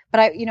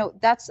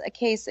that's a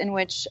case in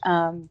which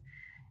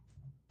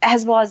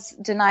Hezbollah's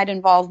denied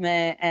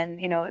involvement, and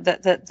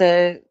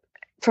the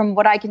from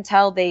what I can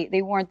tell,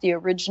 they weren't the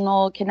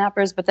original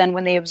kidnappers. But then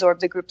when they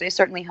absorbed the group, they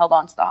certainly held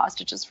on to the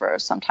hostages for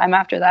some time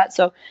after that.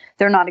 So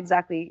they're not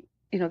exactly,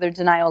 their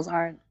denials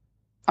aren't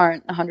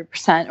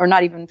 100%, or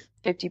not even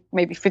 50,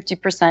 maybe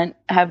 50%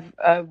 have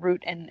a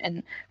root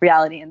in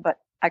reality. But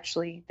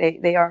actually,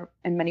 they are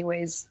in many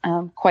ways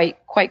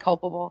quite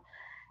culpable.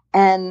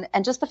 And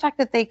just the fact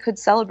that they could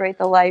celebrate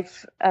the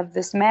life of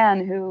this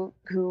man who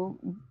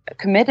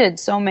committed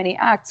so many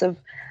acts of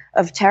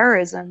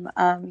terrorism,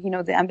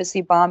 the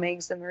embassy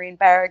bombings, the Marine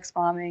barracks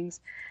bombings,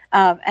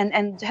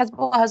 and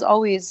Hezbollah has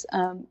always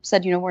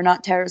said, we're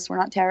not terrorists,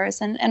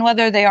 and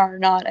whether they are or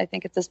not, I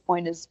think at this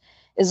point is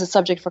a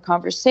subject for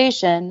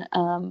conversation.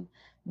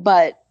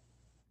 But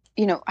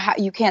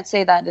you can't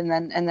say that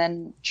and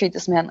then treat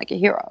this man like a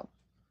hero.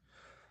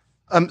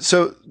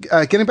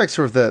 Getting back to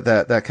sort of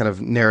that kind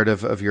of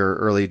narrative of your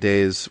early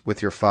days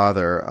with your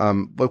father,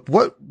 like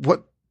what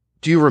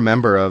do you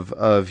remember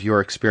of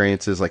your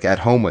experiences like at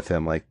home with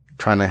him, like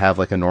trying to have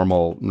like a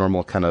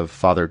normal kind of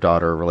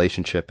father-daughter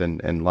relationship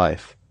in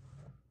life?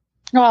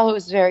 Well, it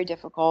was very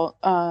difficult.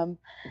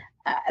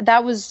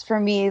 That was for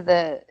me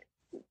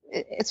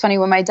it's funny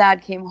when my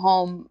dad came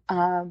home.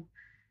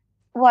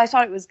 Well, I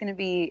thought he was going to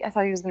be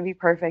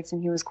perfect,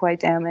 and he was quite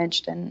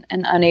damaged and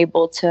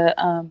unable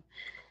to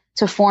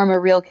form a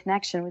real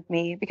connection with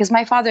me, because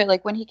my father,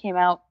 like when he came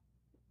out,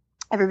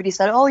 everybody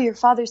said, "Oh, your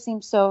father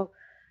seems so,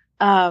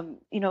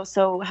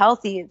 so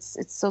healthy. It's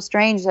so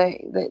strange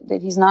that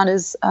he's not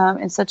as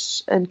in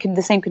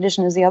the same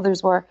condition as the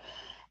others were."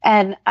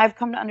 And I've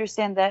come to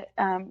understand that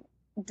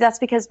that's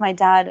because my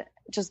dad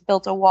just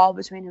built a wall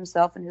between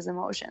himself and his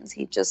emotions.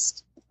 He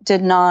just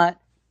did not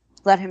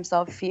let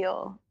himself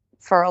feel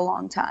for a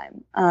long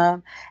time,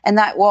 and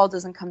that wall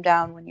doesn't come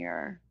down when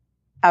you're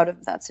out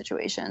of that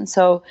situation.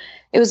 So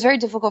it was very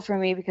difficult for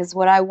me, because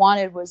what I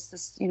wanted was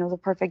this, the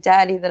perfect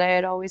daddy that I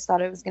had always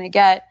thought I was going to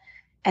get.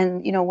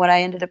 And, what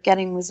I ended up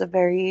getting was a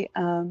very,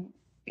 a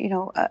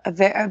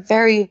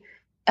very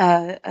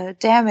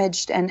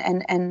damaged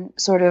and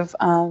sort of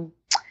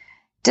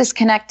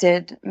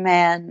disconnected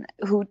man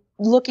who,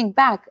 looking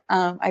back,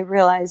 I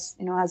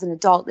realized, as an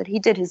adult, that he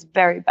did his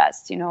very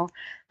best.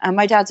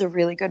 My dad's a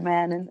really good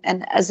man.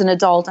 And as an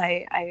adult,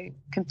 I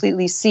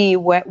completely see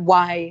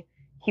why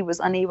he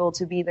was unable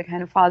to be the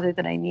kind of father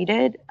that I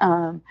needed.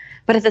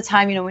 But at the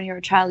time, when you're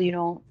a child, you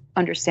don't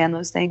understand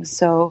those things.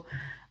 So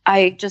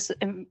I just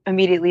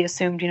immediately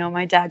assumed,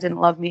 my dad didn't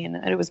love me and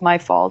that it was my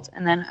fault.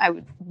 And then I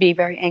would be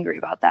very angry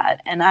about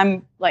that. And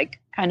I'm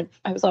like, I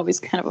was always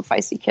kind of a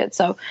feisty kid.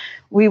 So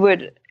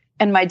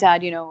and my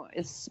dad,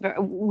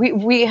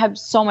 we have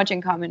so much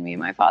in common, me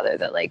and my father,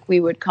 that like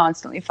we would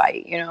constantly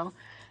fight, and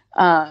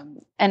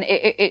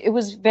it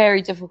was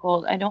very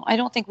difficult. I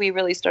don't think we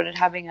really started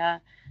having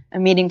a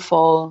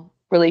meaningful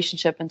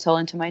relationship until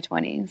into my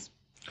 20s.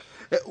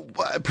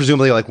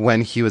 Presumably, like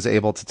when he was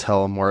able to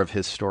tell more of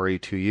his story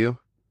to you.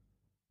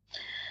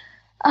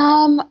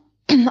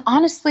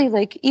 Honestly,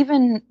 like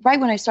even right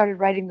when I started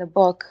writing the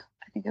book,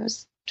 I think it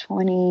was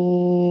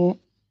 20.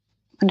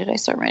 When did I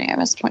start writing? I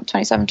was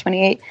 27,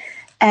 28.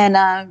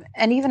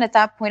 And even at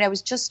that point, I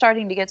was just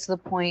starting to get to the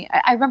point.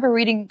 I remember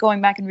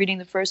going back and reading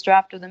the first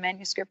draft of the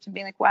manuscript and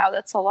being like, wow,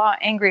 that's a lot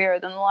angrier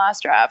than the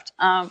last draft.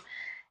 And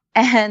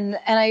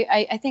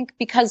I think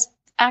because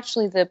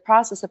actually the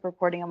process of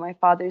reporting on my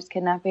father's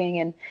kidnapping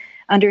and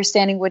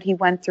understanding what he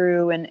went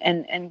through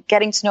and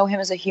getting to know him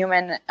as a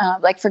human,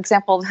 like, for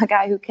example, the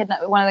guy who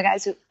kidnapped, one of the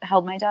guys who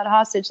held my dad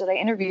hostage that I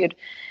interviewed,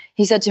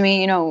 he said to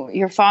me,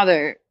 your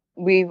father,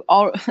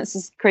 this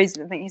is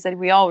crazy to think, he said,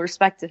 we all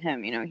respected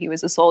him. He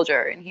was a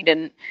soldier and he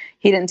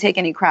didn't take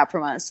any crap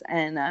from us.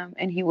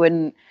 And he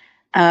wouldn't,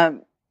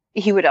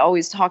 he would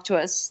always talk to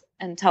us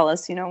and tell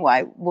us,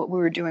 what we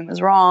were doing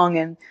was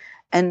wrong.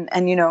 And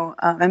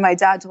my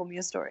dad told me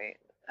a story.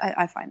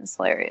 I find this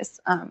hilarious,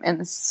 in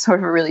this sort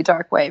of a really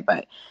dark way.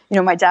 But,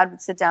 my dad would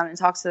sit down and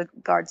talk to the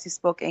guards who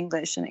spoke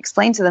English and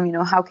explain to them,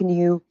 how can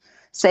you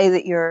say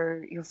that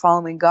you're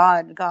following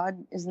God?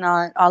 God is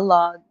not,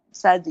 Allah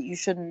said that you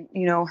shouldn't,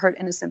 hurt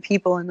innocent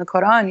people in the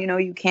Quran.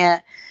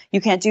 You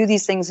can't do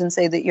these things and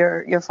say that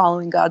you're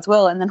following God's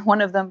will. And then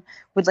one of them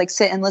would like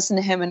sit and listen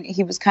to him, and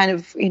he was kind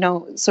of,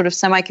 sort of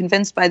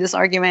semi-convinced by this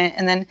argument.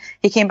 And then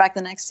he came back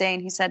the next day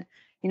and he said,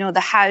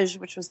 the Hajj,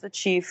 which was the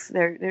chief,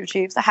 their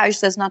chief, the Hajj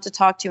says not to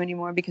talk to you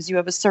anymore because you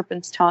have a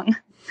serpent's tongue.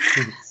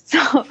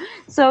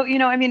 So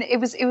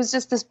it was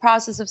just this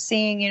process of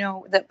seeing,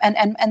 that,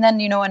 and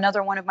then,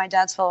 another one of my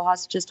dad's fellow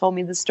hostages told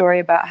me the story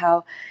about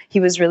how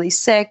he was really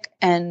sick,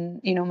 and,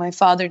 my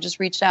father just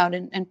reached out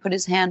and put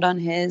his hand on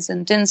his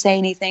and didn't say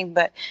anything,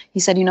 but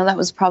he said, that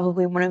was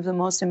probably one of the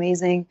most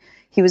amazing.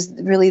 He was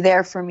really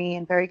there for me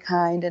and very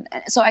kind. And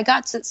so I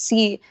got to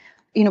see,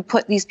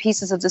 put these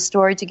pieces of the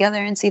story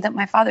together and see that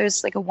my father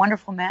is like a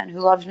wonderful man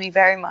who loved me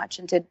very much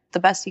and did the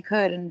best he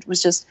could, and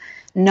was just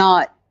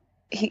not,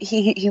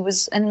 he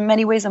was in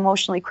many ways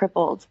emotionally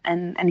crippled,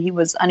 and he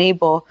was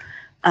unable,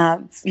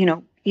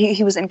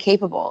 he was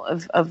incapable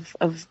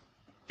of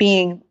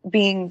being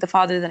the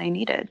father that I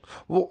needed.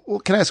 Well,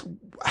 can I ask,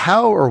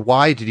 how or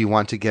why did you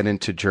want to get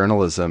into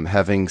journalism,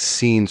 having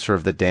seen sort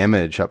of the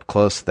damage up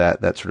close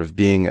that sort of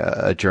being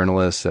a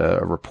journalist, a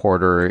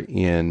reporter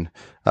in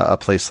a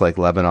place like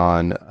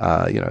Lebanon,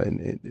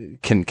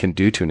 can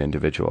do to an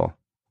individual?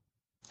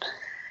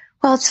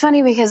 Well, it's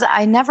funny because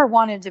I never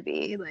wanted to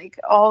be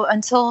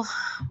until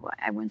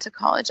I went to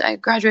college. I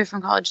graduated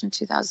from college in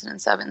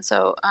 2007.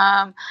 So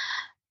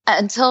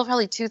until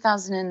probably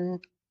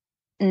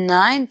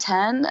 2009,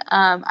 10,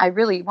 I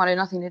really wanted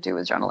nothing to do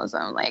with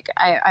journalism. Like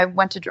I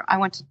went to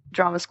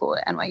drama school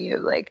at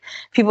NYU. Like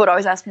people would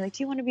always ask me, like,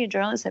 do you want to be a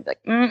journalist? I'd be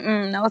like,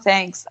 no,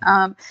 thanks.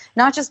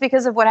 Not just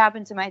because of what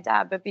happened to my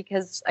dad, but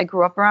because I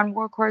grew up around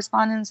war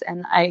correspondents,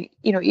 and I,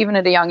 even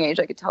at a young age,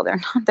 I could tell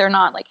they're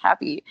not like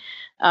happy,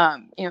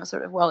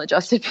 sort of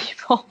well-adjusted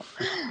people.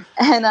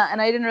 And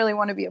I didn't really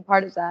want to be a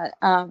part of that.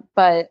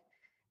 But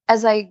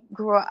as I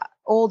grew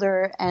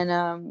older and,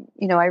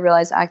 I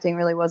realized acting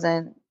really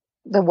wasn't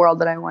the world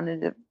that I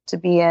wanted to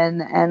be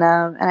in. And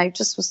I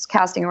just was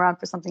casting around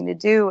for something to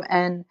do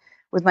and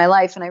with my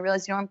life. And I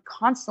realized, I'm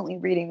constantly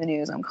reading the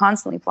news. I'm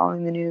constantly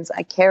following the news.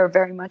 I care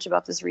very much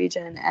about this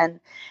region, and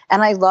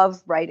I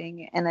love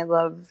writing and I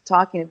love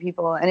talking to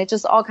people, and it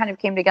just all kind of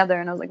came together.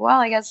 And I was like, well,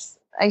 I guess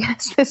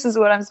this is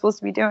what I'm supposed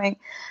to be doing.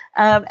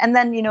 And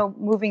then,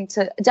 moving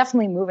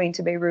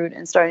to Beirut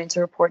and starting to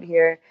report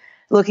here,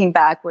 looking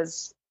back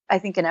was, I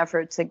think, an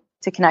effort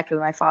to connect with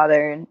my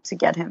father and to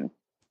get him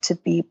to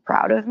be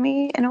proud of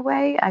me in a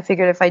way. I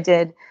figured if I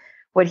did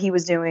what he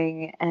was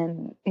doing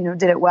and,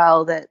 did it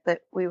well, that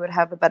we would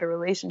have a better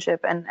relationship.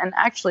 And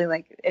actually,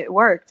 like, it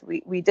worked.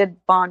 We did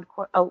bond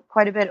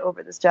quite a bit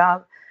over this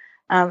job.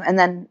 And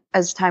then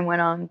as time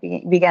went on,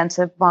 began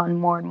to bond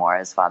more and more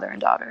as father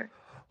and daughter.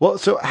 Well,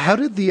 so how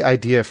did the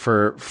idea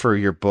for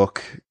your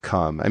book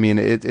come? I mean,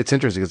 it's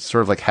interesting. It's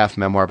sort of like half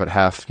memoir, but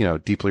half,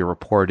 deeply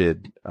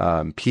reported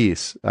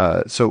piece.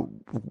 So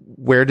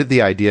where did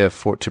the idea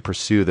to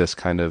pursue this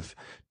kind of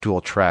dual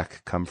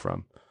track come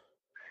from?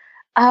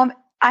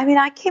 I mean,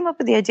 I came up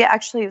with the idea.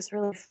 Actually, it was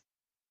really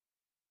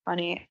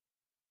funny.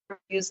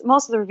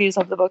 Most of the reviews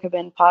of the book have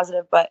been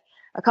positive, but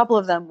a couple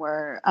of them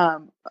were,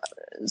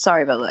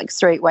 sorry, but like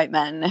straight white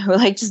men who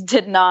like just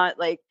did not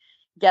like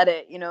get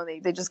it.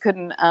 They just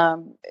couldn't.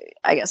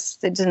 I guess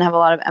they didn't have a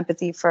lot of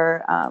empathy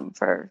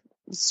for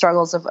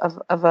struggles of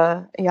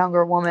a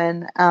younger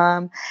woman.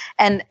 And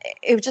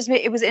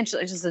it was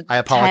interesting. Just I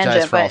apologize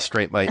tangent, for all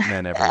straight white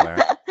men everywhere.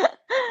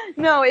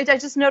 No, I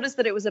just noticed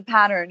that it was a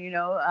pattern,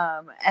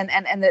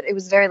 and that it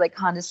was very like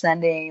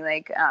condescending,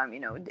 like,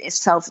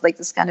 like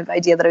this kind of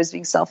idea that I was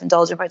being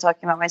self-indulgent by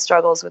talking about my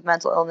struggles with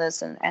mental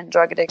illness and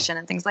drug addiction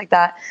and things like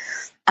that.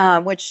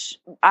 Which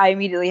I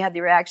immediately had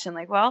the reaction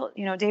like, well,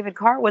 David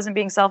Carr wasn't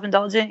being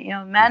self-indulgent.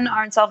 Men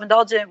aren't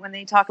self-indulgent when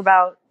they talk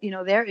about,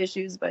 their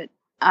issues, but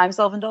I'm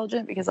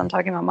self-indulgent because I'm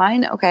talking about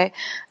mine. Okay.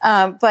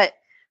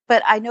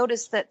 But I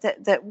noticed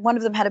that one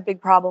of them had a big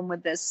problem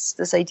with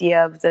this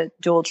idea of the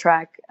dual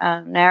track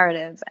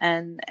narrative,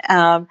 and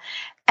I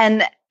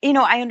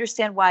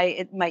understand why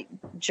it might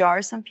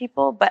jar some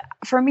people, but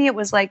for me it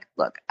was like,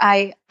 look,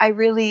 I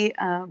really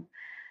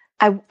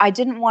I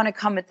didn't want to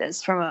come at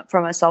this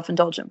from a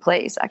self-indulgent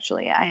place.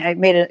 Actually, I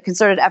made a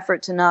concerted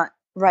effort to not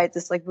write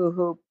this like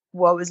boohoo,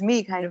 woe is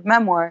me kind of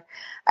memoir,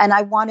 and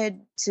I wanted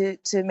to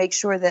make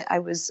sure that I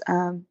was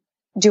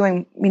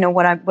doing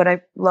what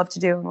I love to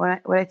do and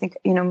what I think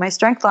my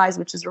strength lies,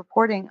 which is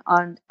reporting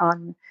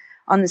on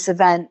this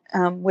event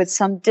with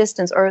some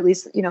distance, or at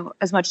least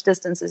as much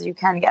distance as you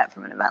can get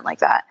from an event like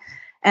that,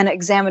 and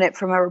examine it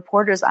from a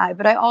reporter's eye.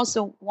 But I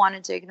also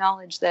wanted to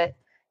acknowledge that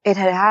it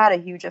had had a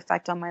huge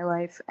effect on my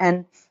life,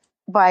 and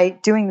by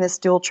doing this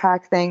dual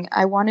track thing,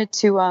 I wanted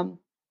to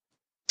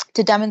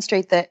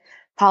demonstrate that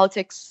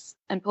politics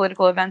and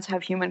political events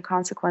have human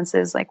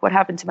consequences. Like what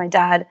happened to my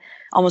dad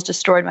almost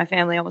destroyed my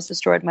family, almost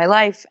destroyed my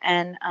life.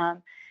 And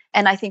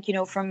I think,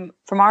 from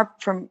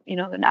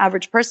an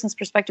average person's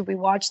perspective, we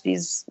watch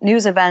these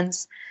news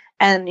events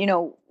and,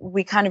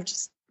 we kind of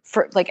just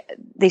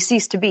they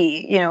cease to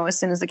be, as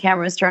soon as the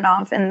cameras turn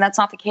off, and that's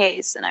not the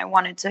case. And I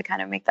wanted to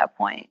kind of make that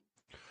point.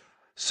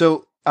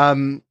 So,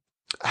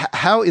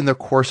 how in the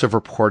course of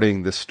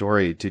reporting this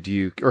story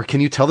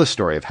can you tell the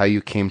story of how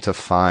you came to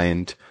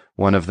find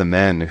one of the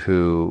men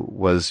who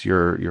was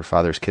your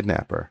father's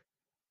kidnapper?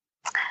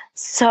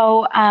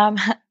 So,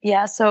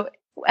 so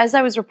as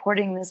I was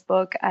reporting this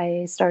book,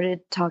 I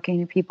started talking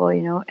to people,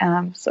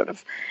 sort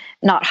of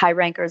not high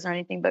rankers or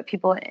anything, but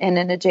people in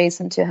and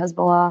adjacent to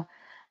Hezbollah.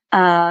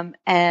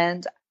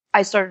 And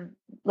I started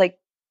like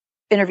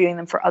interviewing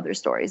them for other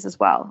stories as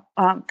well.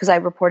 Cause I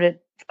reported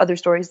other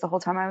stories the whole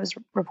time I was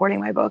reporting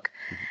my book.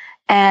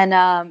 And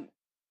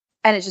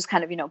it just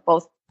kind of,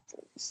 both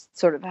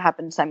sort of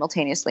happened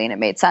simultaneously, and it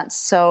made sense.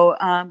 So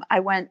I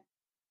went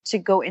to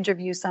go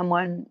interview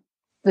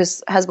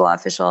this Hezbollah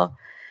official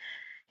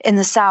in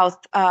the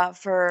South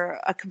for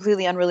a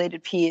completely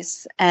unrelated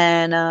piece.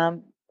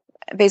 And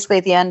basically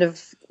at the end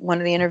of one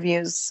of the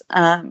interviews,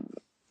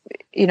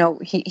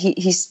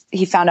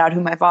 he found out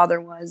who my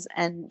father was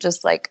and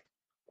just like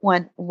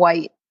went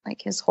white,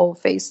 like his whole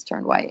face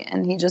turned white.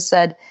 And he just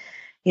said,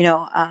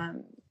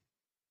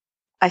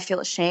 I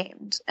feel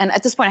ashamed. And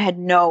at this point I had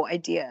no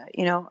idea,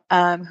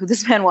 who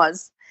this man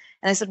was.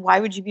 And I said, why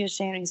would you be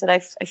ashamed? And he said,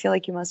 I feel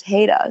like you must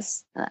hate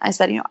us. And I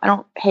said, I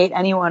don't hate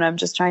anyone. I'm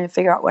just trying to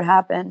figure out what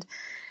happened.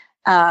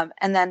 And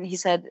then he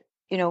said,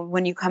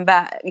 when you come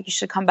back, you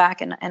should come back.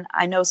 And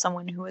I know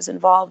someone who was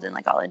involved, and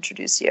like, I'll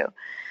introduce you.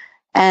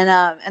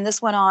 And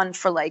this went on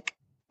for like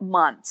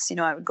months.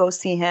 I would go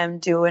see him,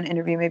 do an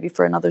interview maybe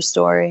for another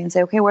story, and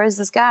say, okay, where's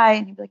this guy?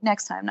 And he'd be like,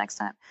 next time.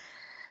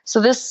 So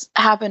this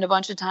happened a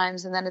bunch of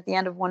times. And then at the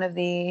end of one of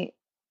the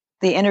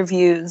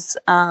interviews,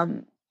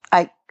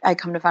 I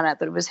come to find out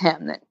that it was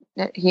him, that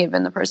he had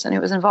been the person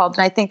who was involved.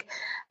 And I think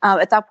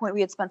at that point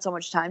we had spent so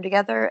much time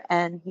together,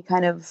 and he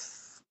kind of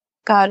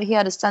he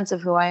had a sense of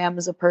who I am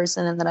as a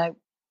person, and that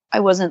I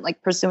wasn't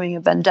like pursuing a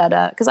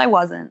vendetta, because I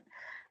wasn't.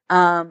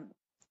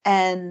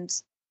 And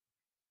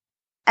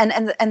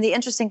and the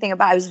interesting thing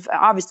about it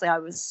I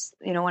was,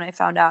 when I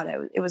found out,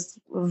 it was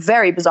a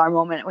very bizarre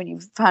moment when you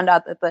found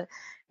out that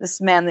this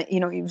man that,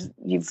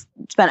 you've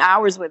spent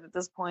hours with at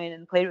this point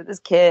and played with his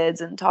kids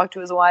and talked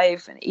to his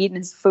wife and eaten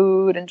his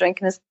food and drank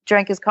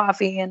his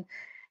coffee, and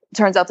it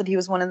turns out that he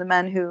was one of the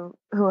men who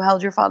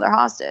held your father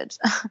hostage.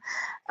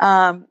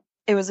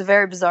 It was a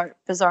very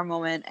bizarre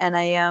moment, and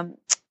I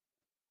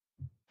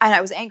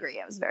was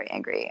angry. I was very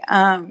angry.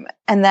 And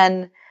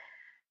then,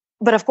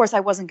 but of course, I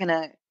wasn't going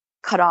to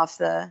cut off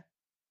the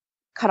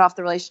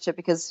relationship,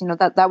 because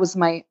that was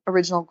my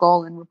original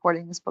goal in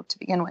reporting this book to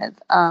begin with.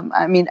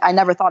 I mean, I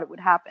never thought it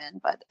would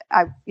happen, but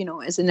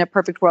as in a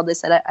perfect world, they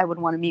said I would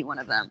want to meet one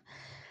of them.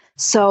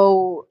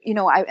 So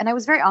I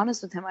was very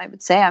honest with him. I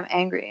would say, I'm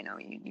angry.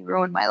 You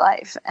ruined my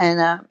life. And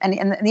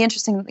the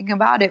interesting thing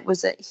about it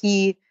was that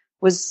he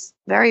was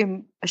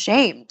very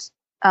ashamed.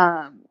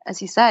 As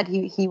he said,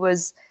 he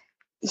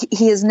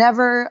has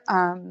never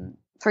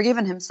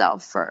forgiven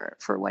himself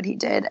for what he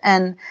did,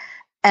 and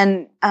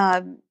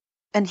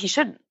he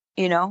shouldn't,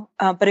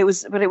 but it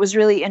was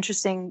really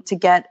interesting to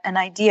get an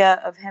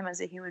idea of him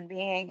as a human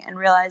being and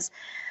realize,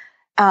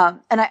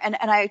 and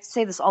I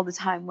say this all the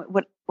time,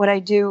 what I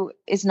do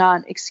is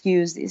not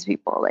excuse these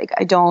people. Like,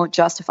 I don't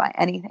justify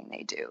anything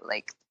they do.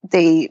 Like,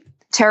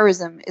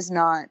 terrorism is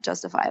not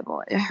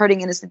justifiable.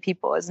 Hurting innocent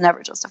people is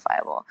never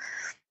justifiable.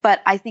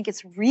 But I think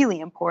it's really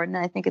important,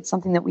 and I think it's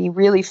something that we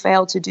really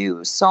fail to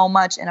do so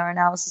much in our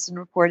analysis and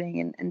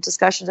reporting and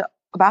discussions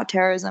about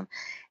terrorism,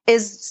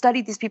 is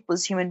study these people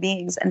as human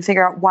beings and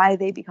figure out why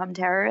they become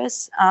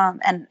terrorists.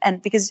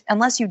 And because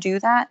unless you do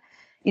that,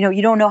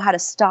 you don't know how to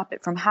stop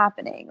it from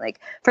happening.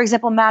 Like, for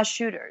example, mass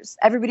shooters.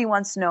 Everybody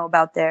wants to know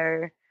about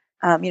their,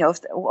 if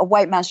a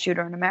white mass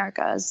shooter in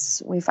America,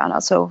 as we found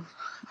out so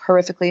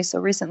horrifically so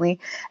recently,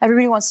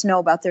 everybody wants to know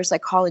about their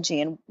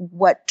psychology and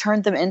what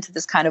turned them into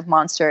this kind of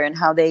monster and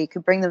how they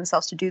could bring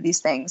themselves to do these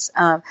things.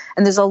 And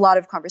there's a lot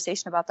of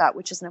conversation about that,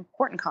 which is an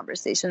important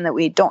conversation that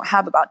we don't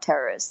have about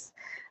terrorists.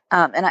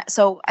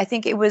 So I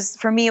think it was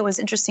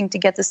interesting to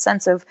get the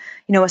sense of,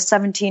 a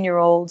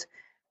 17-year-old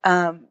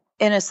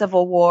in a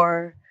civil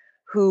war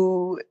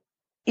who,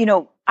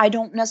 I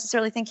don't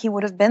necessarily think he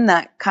would have been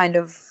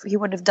he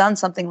would have done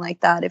something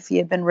like that if he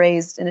had been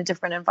raised in a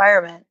different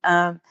environment.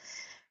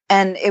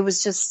 And it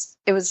was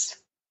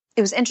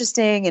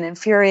interesting and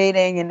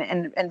infuriating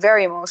and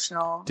very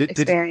emotional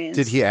experience.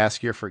 Did he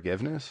ask your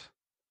forgiveness?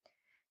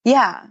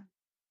 Yeah,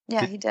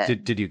 he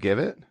did. Did you give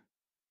it?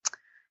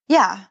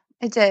 Yeah,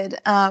 I did.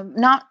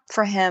 Not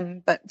for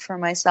him, but for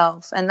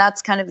myself. And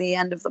that's kind of the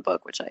end of the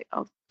book, which I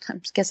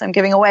guess I'm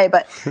giving away.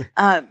 But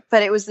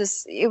it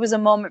was a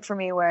moment for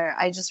me where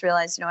I just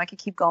realized, I could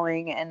keep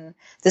going, and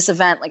this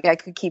event, like, I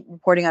could keep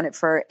reporting on it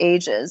for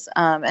ages.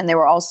 And there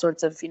were all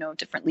sorts of,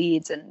 different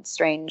leads and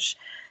strange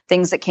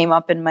things that came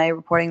up in my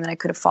reporting that I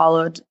could have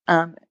followed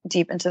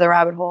deep into the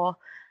rabbit hole.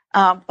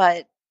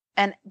 But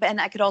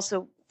I could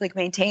also, like,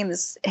 maintain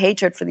this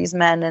hatred for these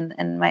men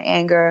and my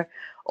anger,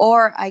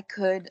 or I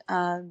could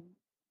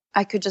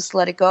just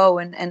let it go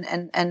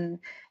and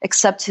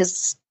accept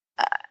his.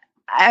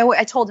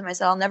 I told him, I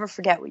said, I'll never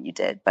forget what you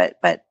did, but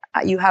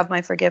you have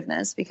my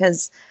forgiveness,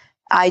 because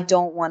I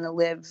don't want to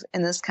live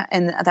in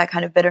that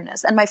kind of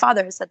bitterness. And my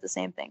father has said the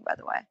same thing, by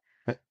the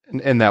way.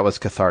 And that was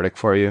cathartic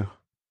for you?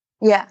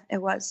 Yeah,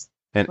 it was.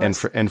 And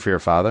for your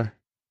father?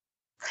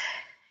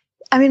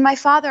 I mean, my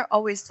father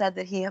always said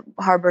that he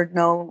harbored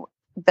no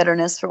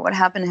bitterness for what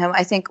happened to him.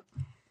 I think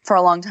for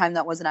a long time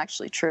that wasn't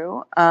actually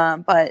true,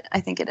 but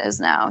I think it is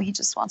now. He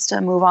just wants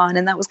to move on,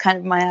 and that was kind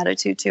of my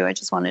attitude too. I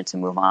just wanted to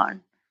move on.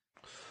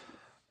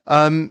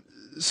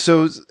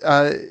 So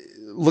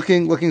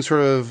looking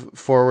sort of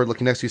forward,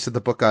 looking next, you said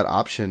the book got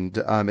optioned.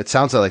 It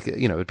sounds like,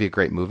 it'd be a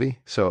great movie.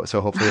 So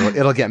hopefully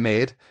it'll get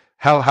made.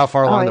 How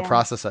far along the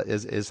process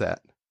is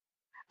that?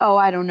 Oh,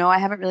 I don't know. I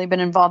haven't really been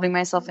involving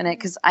myself in it,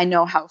 because I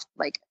know how,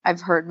 I've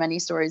heard many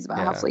stories about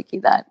how flaky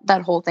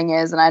that whole thing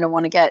is, and I don't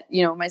want to get,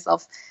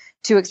 myself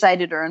too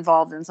excited or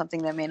involved in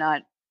something that may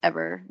not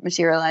ever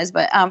materialize.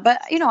 But I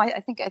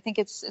think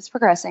it's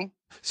progressing.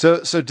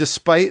 So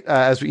despite,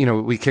 as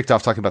we kicked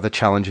off talking about the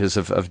challenges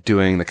of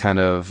doing the kind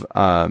of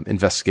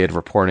investigative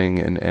reporting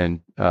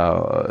and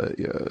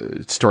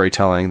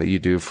storytelling that you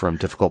do from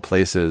difficult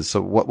places.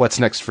 So what's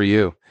next for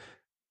you?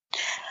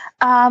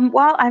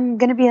 Well, I'm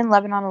going to be in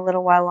Lebanon a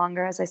little while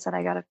longer. As I said,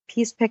 I got a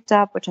piece picked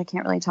up, which I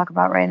can't really talk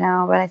about right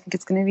now, but I think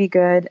it's going to be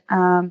good.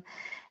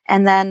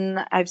 And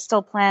then I've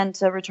still planned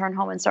to return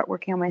home and start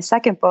working on my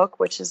second book,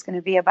 which is going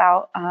to be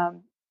about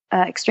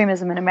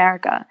extremism in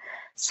America.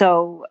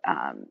 So,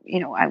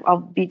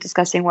 I'll be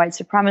discussing white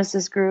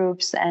supremacist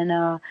groups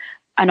and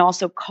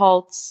also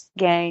cults,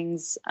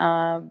 gangs,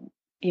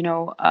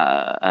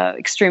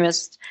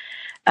 extremist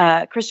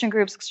Christian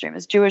groups,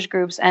 extremist Jewish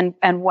groups,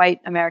 and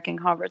white American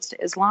converts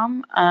to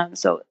Islam.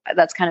 So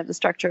that's kind of the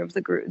structure of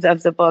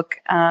the book,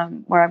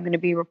 where I'm going to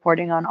be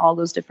reporting on all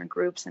those different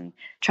groups and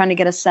trying to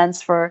get a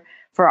sense for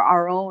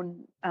our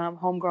own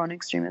homegrown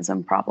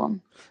extremism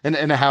problem.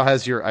 And how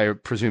has I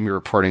presume your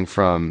reporting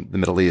from the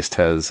Middle East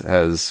has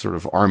sort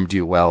of armed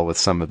you well with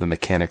some of the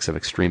mechanics of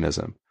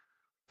extremism?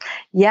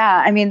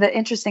 Yeah, I mean, the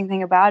interesting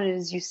thing about it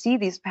is you see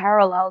these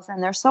parallels,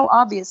 and they're so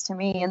obvious to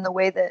me in the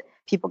way that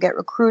people get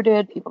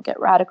recruited, people get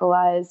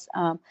radicalized.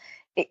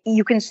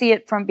 You can see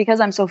it from, because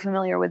I'm so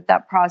familiar with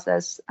that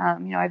process.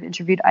 I've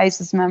interviewed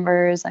ISIS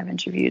members, I've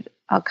interviewed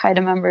Al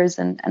Qaeda members,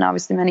 and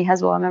obviously many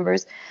Hezbollah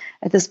members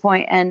at this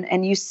point,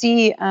 and you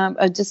see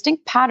a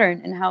distinct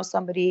pattern in how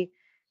somebody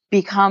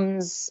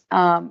becomes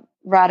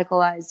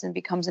radicalized and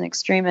becomes an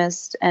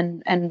extremist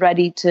and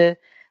ready to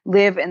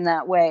live in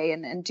that way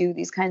and do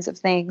these kinds of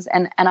things.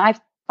 And I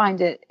find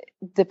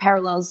the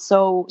parallels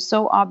so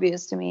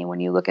obvious to me when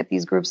you look at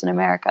these groups in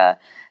America,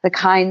 the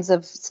kinds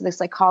of the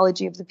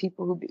psychology of the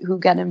people who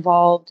get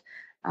involved,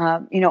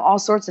 all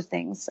sorts of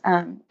things.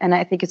 And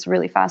I think it's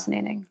really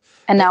fascinating.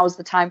 And now is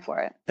the time for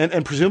it.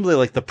 And presumably,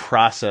 like, the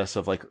process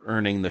of like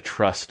earning the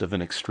trust of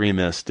an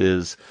extremist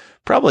is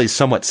probably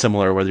somewhat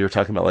similar, whether you're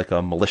talking about like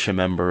a militia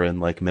member in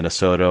like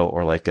Minnesota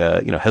or like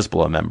a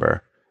Hezbollah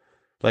member.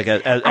 Like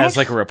as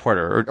like a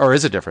reporter, or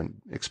is it different?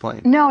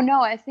 Explain. No,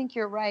 I think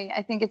you're right.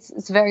 I think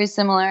it's very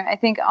similar. I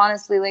think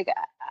honestly, like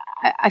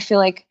I feel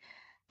like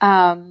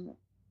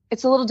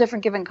it's a little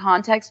different given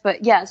context,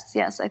 but yes,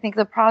 I think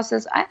the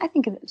process. I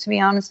think, to be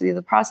honest with you,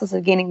 the process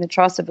of gaining the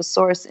trust of a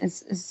source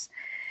is.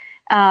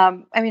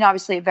 I mean,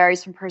 obviously, it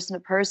varies from person to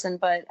person,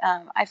 but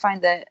I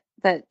find that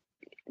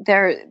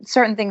there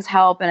certain things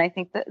help, and I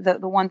think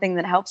that the one thing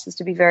that helps is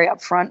to be very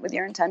upfront with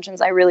your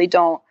intentions. I really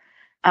don't.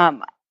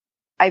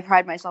 I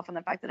pride myself on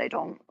the fact that I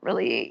don't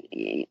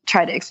really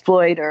try to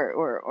exploit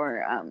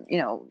or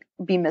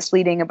be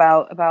misleading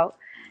about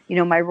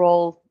my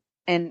role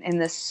in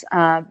this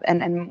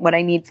and what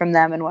I need from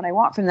them and what I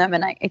want from them.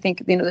 And I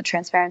think the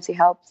transparency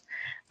helps,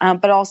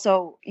 but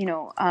also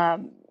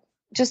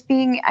just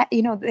being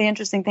the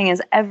interesting thing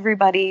is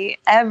everybody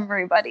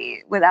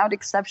without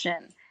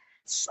exception.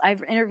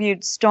 I've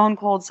interviewed stone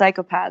cold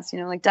psychopaths,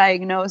 like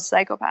diagnosed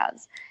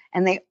psychopaths.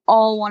 And they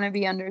all want to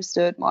be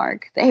understood,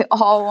 Mark. They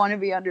all want to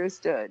be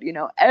understood.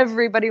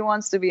 Everybody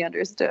wants to be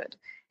understood.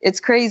 It's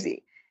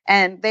crazy.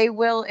 And they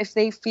will, if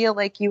they feel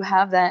like you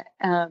have that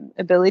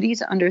ability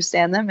to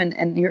understand them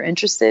and you're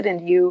interested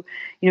and you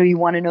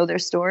want to know their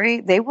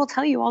story, they will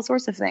tell you all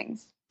sorts of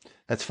things.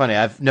 That's funny.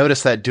 I've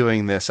noticed that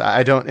doing this.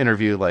 I don't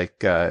interview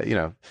like,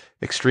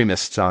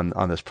 extremists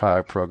on this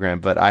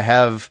program, but I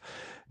have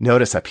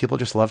notice that people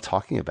just love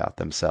talking about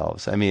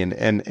themselves. I mean,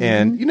 and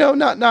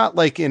not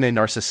like in a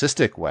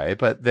narcissistic way,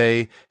 but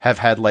they have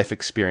had life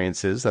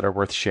experiences that are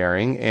worth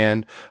sharing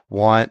and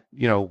want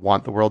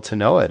the world to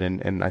know it.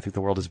 And I think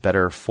the world is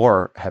better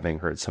for having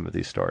heard some of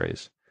these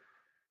stories.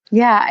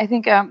 Yeah, I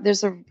think I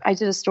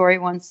did a story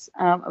once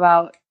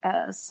about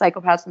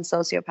psychopaths and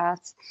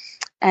sociopaths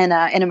and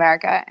in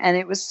America, and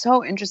it was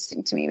so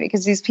interesting to me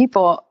because these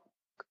people.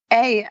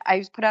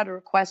 I put out a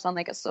request on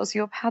like a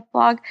sociopath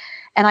blog,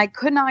 and I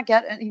could not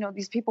get,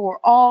 these people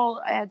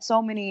I had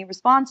so many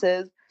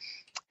responses,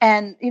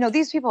 and,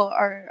 these people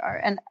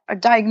are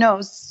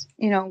diagnosed,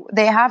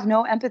 they have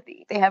no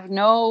empathy. They have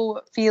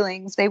no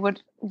feelings. They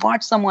would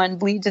watch someone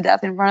bleed to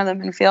death in front of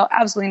them and feel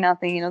absolutely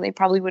nothing. They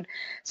probably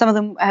some of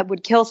them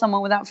would kill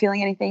someone without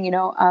feeling anything,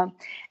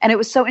 and it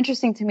was so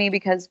interesting to me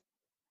because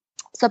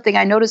something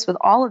I noticed with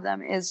all of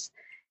them is,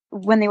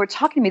 when they were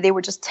talking to me, they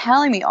were just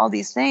telling me all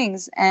these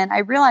things. And I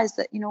realized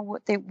that,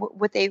 what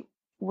they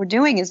were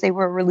doing is they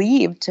were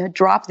relieved to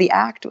drop the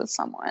act with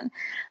someone.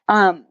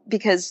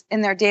 Because in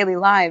their daily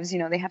lives,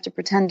 they have to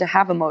pretend to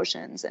have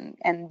emotions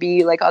and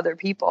be like other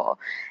people.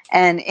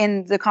 And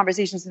in the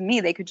conversations with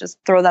me, they could just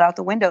throw that out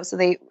the window. So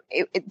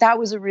that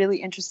was a really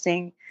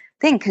interesting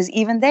thing, because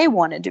even they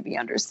wanted to be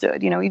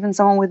understood. Even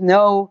someone with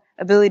no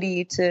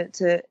ability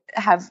to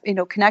have,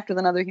 connect with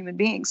another human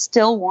being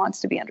still wants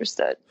to be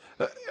understood.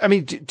 I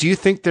mean, do you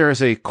think there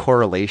is a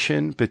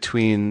correlation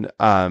between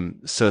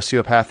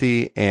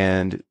sociopathy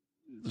and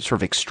sort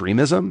of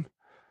extremism?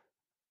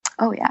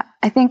 Oh yeah,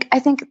 I think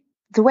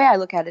the way I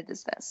look at it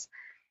is this: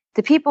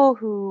 the people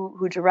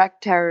who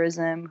direct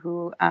terrorism,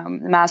 who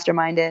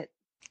mastermind it,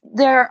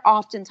 they're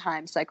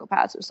oftentimes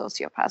psychopaths or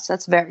sociopaths.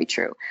 That's very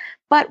true.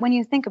 But when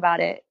you think about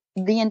it,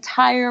 the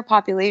entire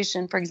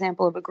population, for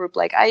example, of a group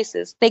like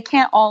ISIS, they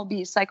can't all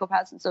be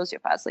psychopaths and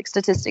sociopaths. Like,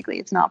 statistically,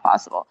 it's not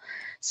possible.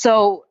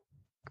 So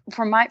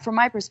from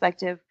my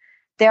perspective,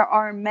 there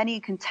are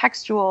many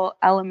contextual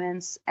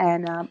elements,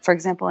 and for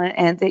example,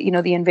 and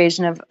the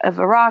invasion of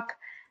Iraq,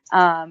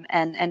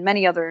 and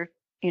many other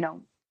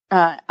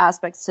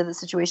aspects to the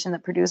situation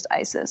that produced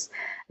ISIS,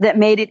 that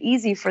made it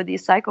easy for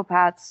these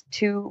psychopaths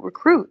to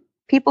recruit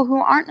people who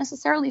aren't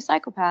necessarily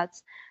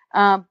psychopaths,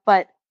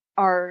 but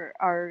are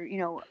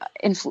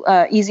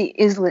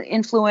easily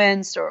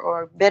influenced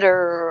or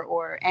bitter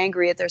or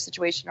angry at their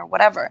situation or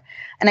whatever.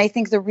 And I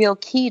think the real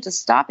key to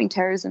stopping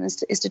terrorism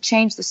is to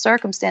change the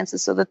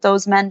circumstances so that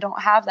those men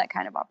don't have that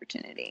kind of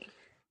opportunity.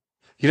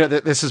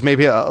 This is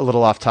maybe a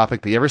little off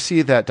topic, but you ever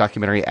see that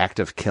documentary Act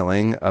of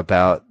Killing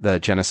about the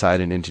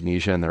genocide in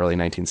Indonesia in the early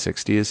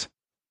 1960s?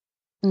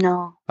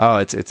 No. Oh,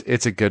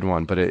 it's a good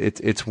one, but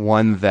it's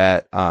one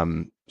that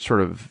sort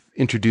of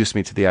introduced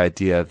me to the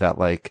idea that,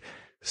 like,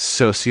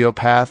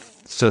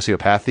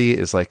 sociopathy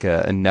is like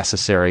a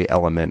necessary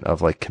element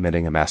of like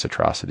committing a mass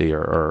atrocity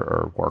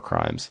or war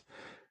crimes.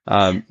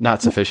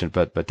 Not sufficient,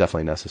 but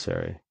definitely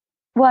necessary.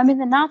 Well, I mean,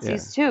 the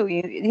Nazis too.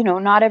 You know,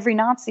 not every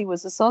Nazi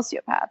was a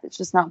sociopath. It's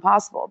just not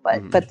possible.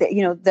 But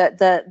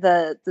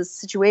the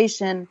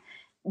situation.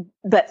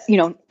 But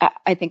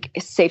I think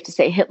it's safe to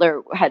say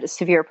Hitler had a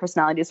severe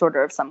personality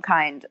disorder of some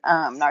kind,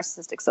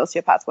 narcissistic,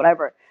 sociopath,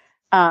 whatever.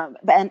 But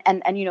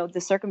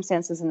the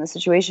circumstances in the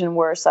situation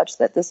were such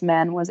that this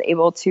man was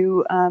able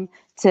to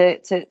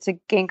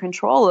gain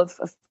control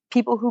of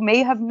people who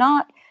may have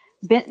not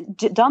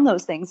done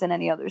those things in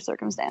any other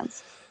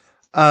circumstance.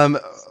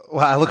 Well,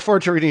 I look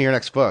forward to reading your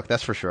next book.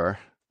 That's for sure.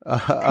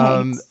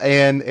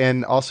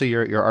 And also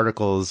your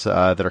articles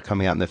that are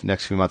coming out in the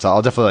next few months.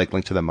 I'll definitely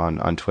link to them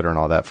on Twitter and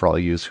all that for all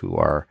of you who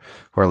are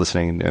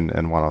listening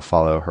and want to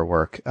follow her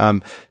work.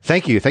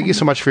 Thank you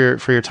so much for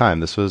your time.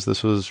 This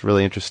was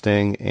really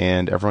interesting,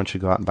 and everyone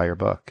should go out and buy your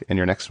book and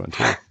your next one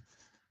too.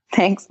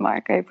 Thanks,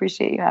 Mark. I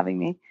appreciate you having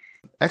me.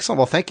 Excellent.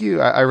 Well, thank you.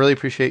 I really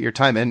appreciate your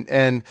time,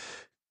 and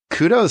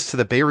kudos to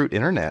the Beirut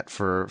Internet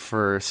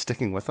for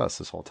sticking with us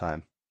this whole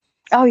time.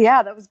 Oh,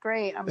 yeah, that was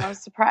great. I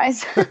was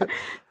surprised.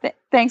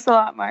 Thanks a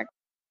lot, Mark.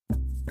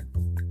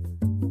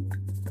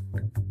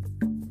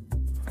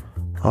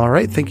 All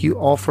right. Thank you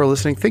all for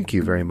listening. Thank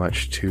you very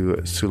much to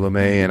Sulome.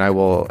 And I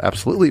will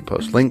absolutely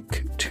post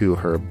link to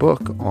her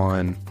book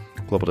on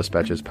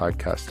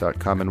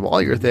globaldispatchespodcast.com. And while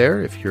you're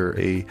there, if you're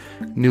a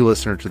new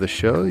listener to the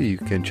show, you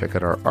can check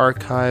out our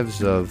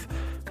archives of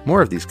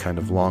more of these kind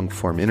of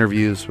long-form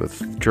interviews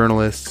with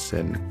journalists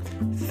and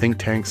think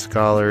tank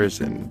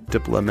scholars and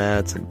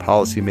diplomats and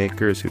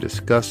policymakers who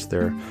discuss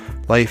their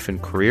life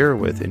and career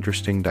with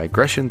interesting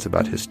digressions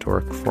about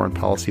historic foreign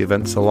policy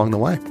events along the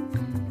way.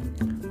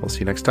 We'll see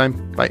you next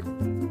time. Bye.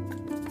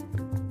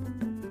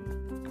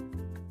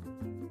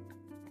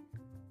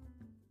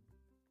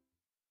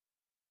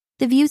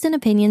 The views and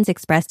opinions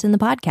expressed in the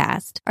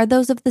podcast are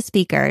those of the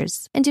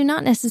speakers and do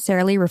not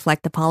necessarily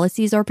reflect the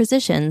policies or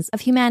positions of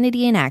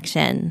Humanity in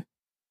Action.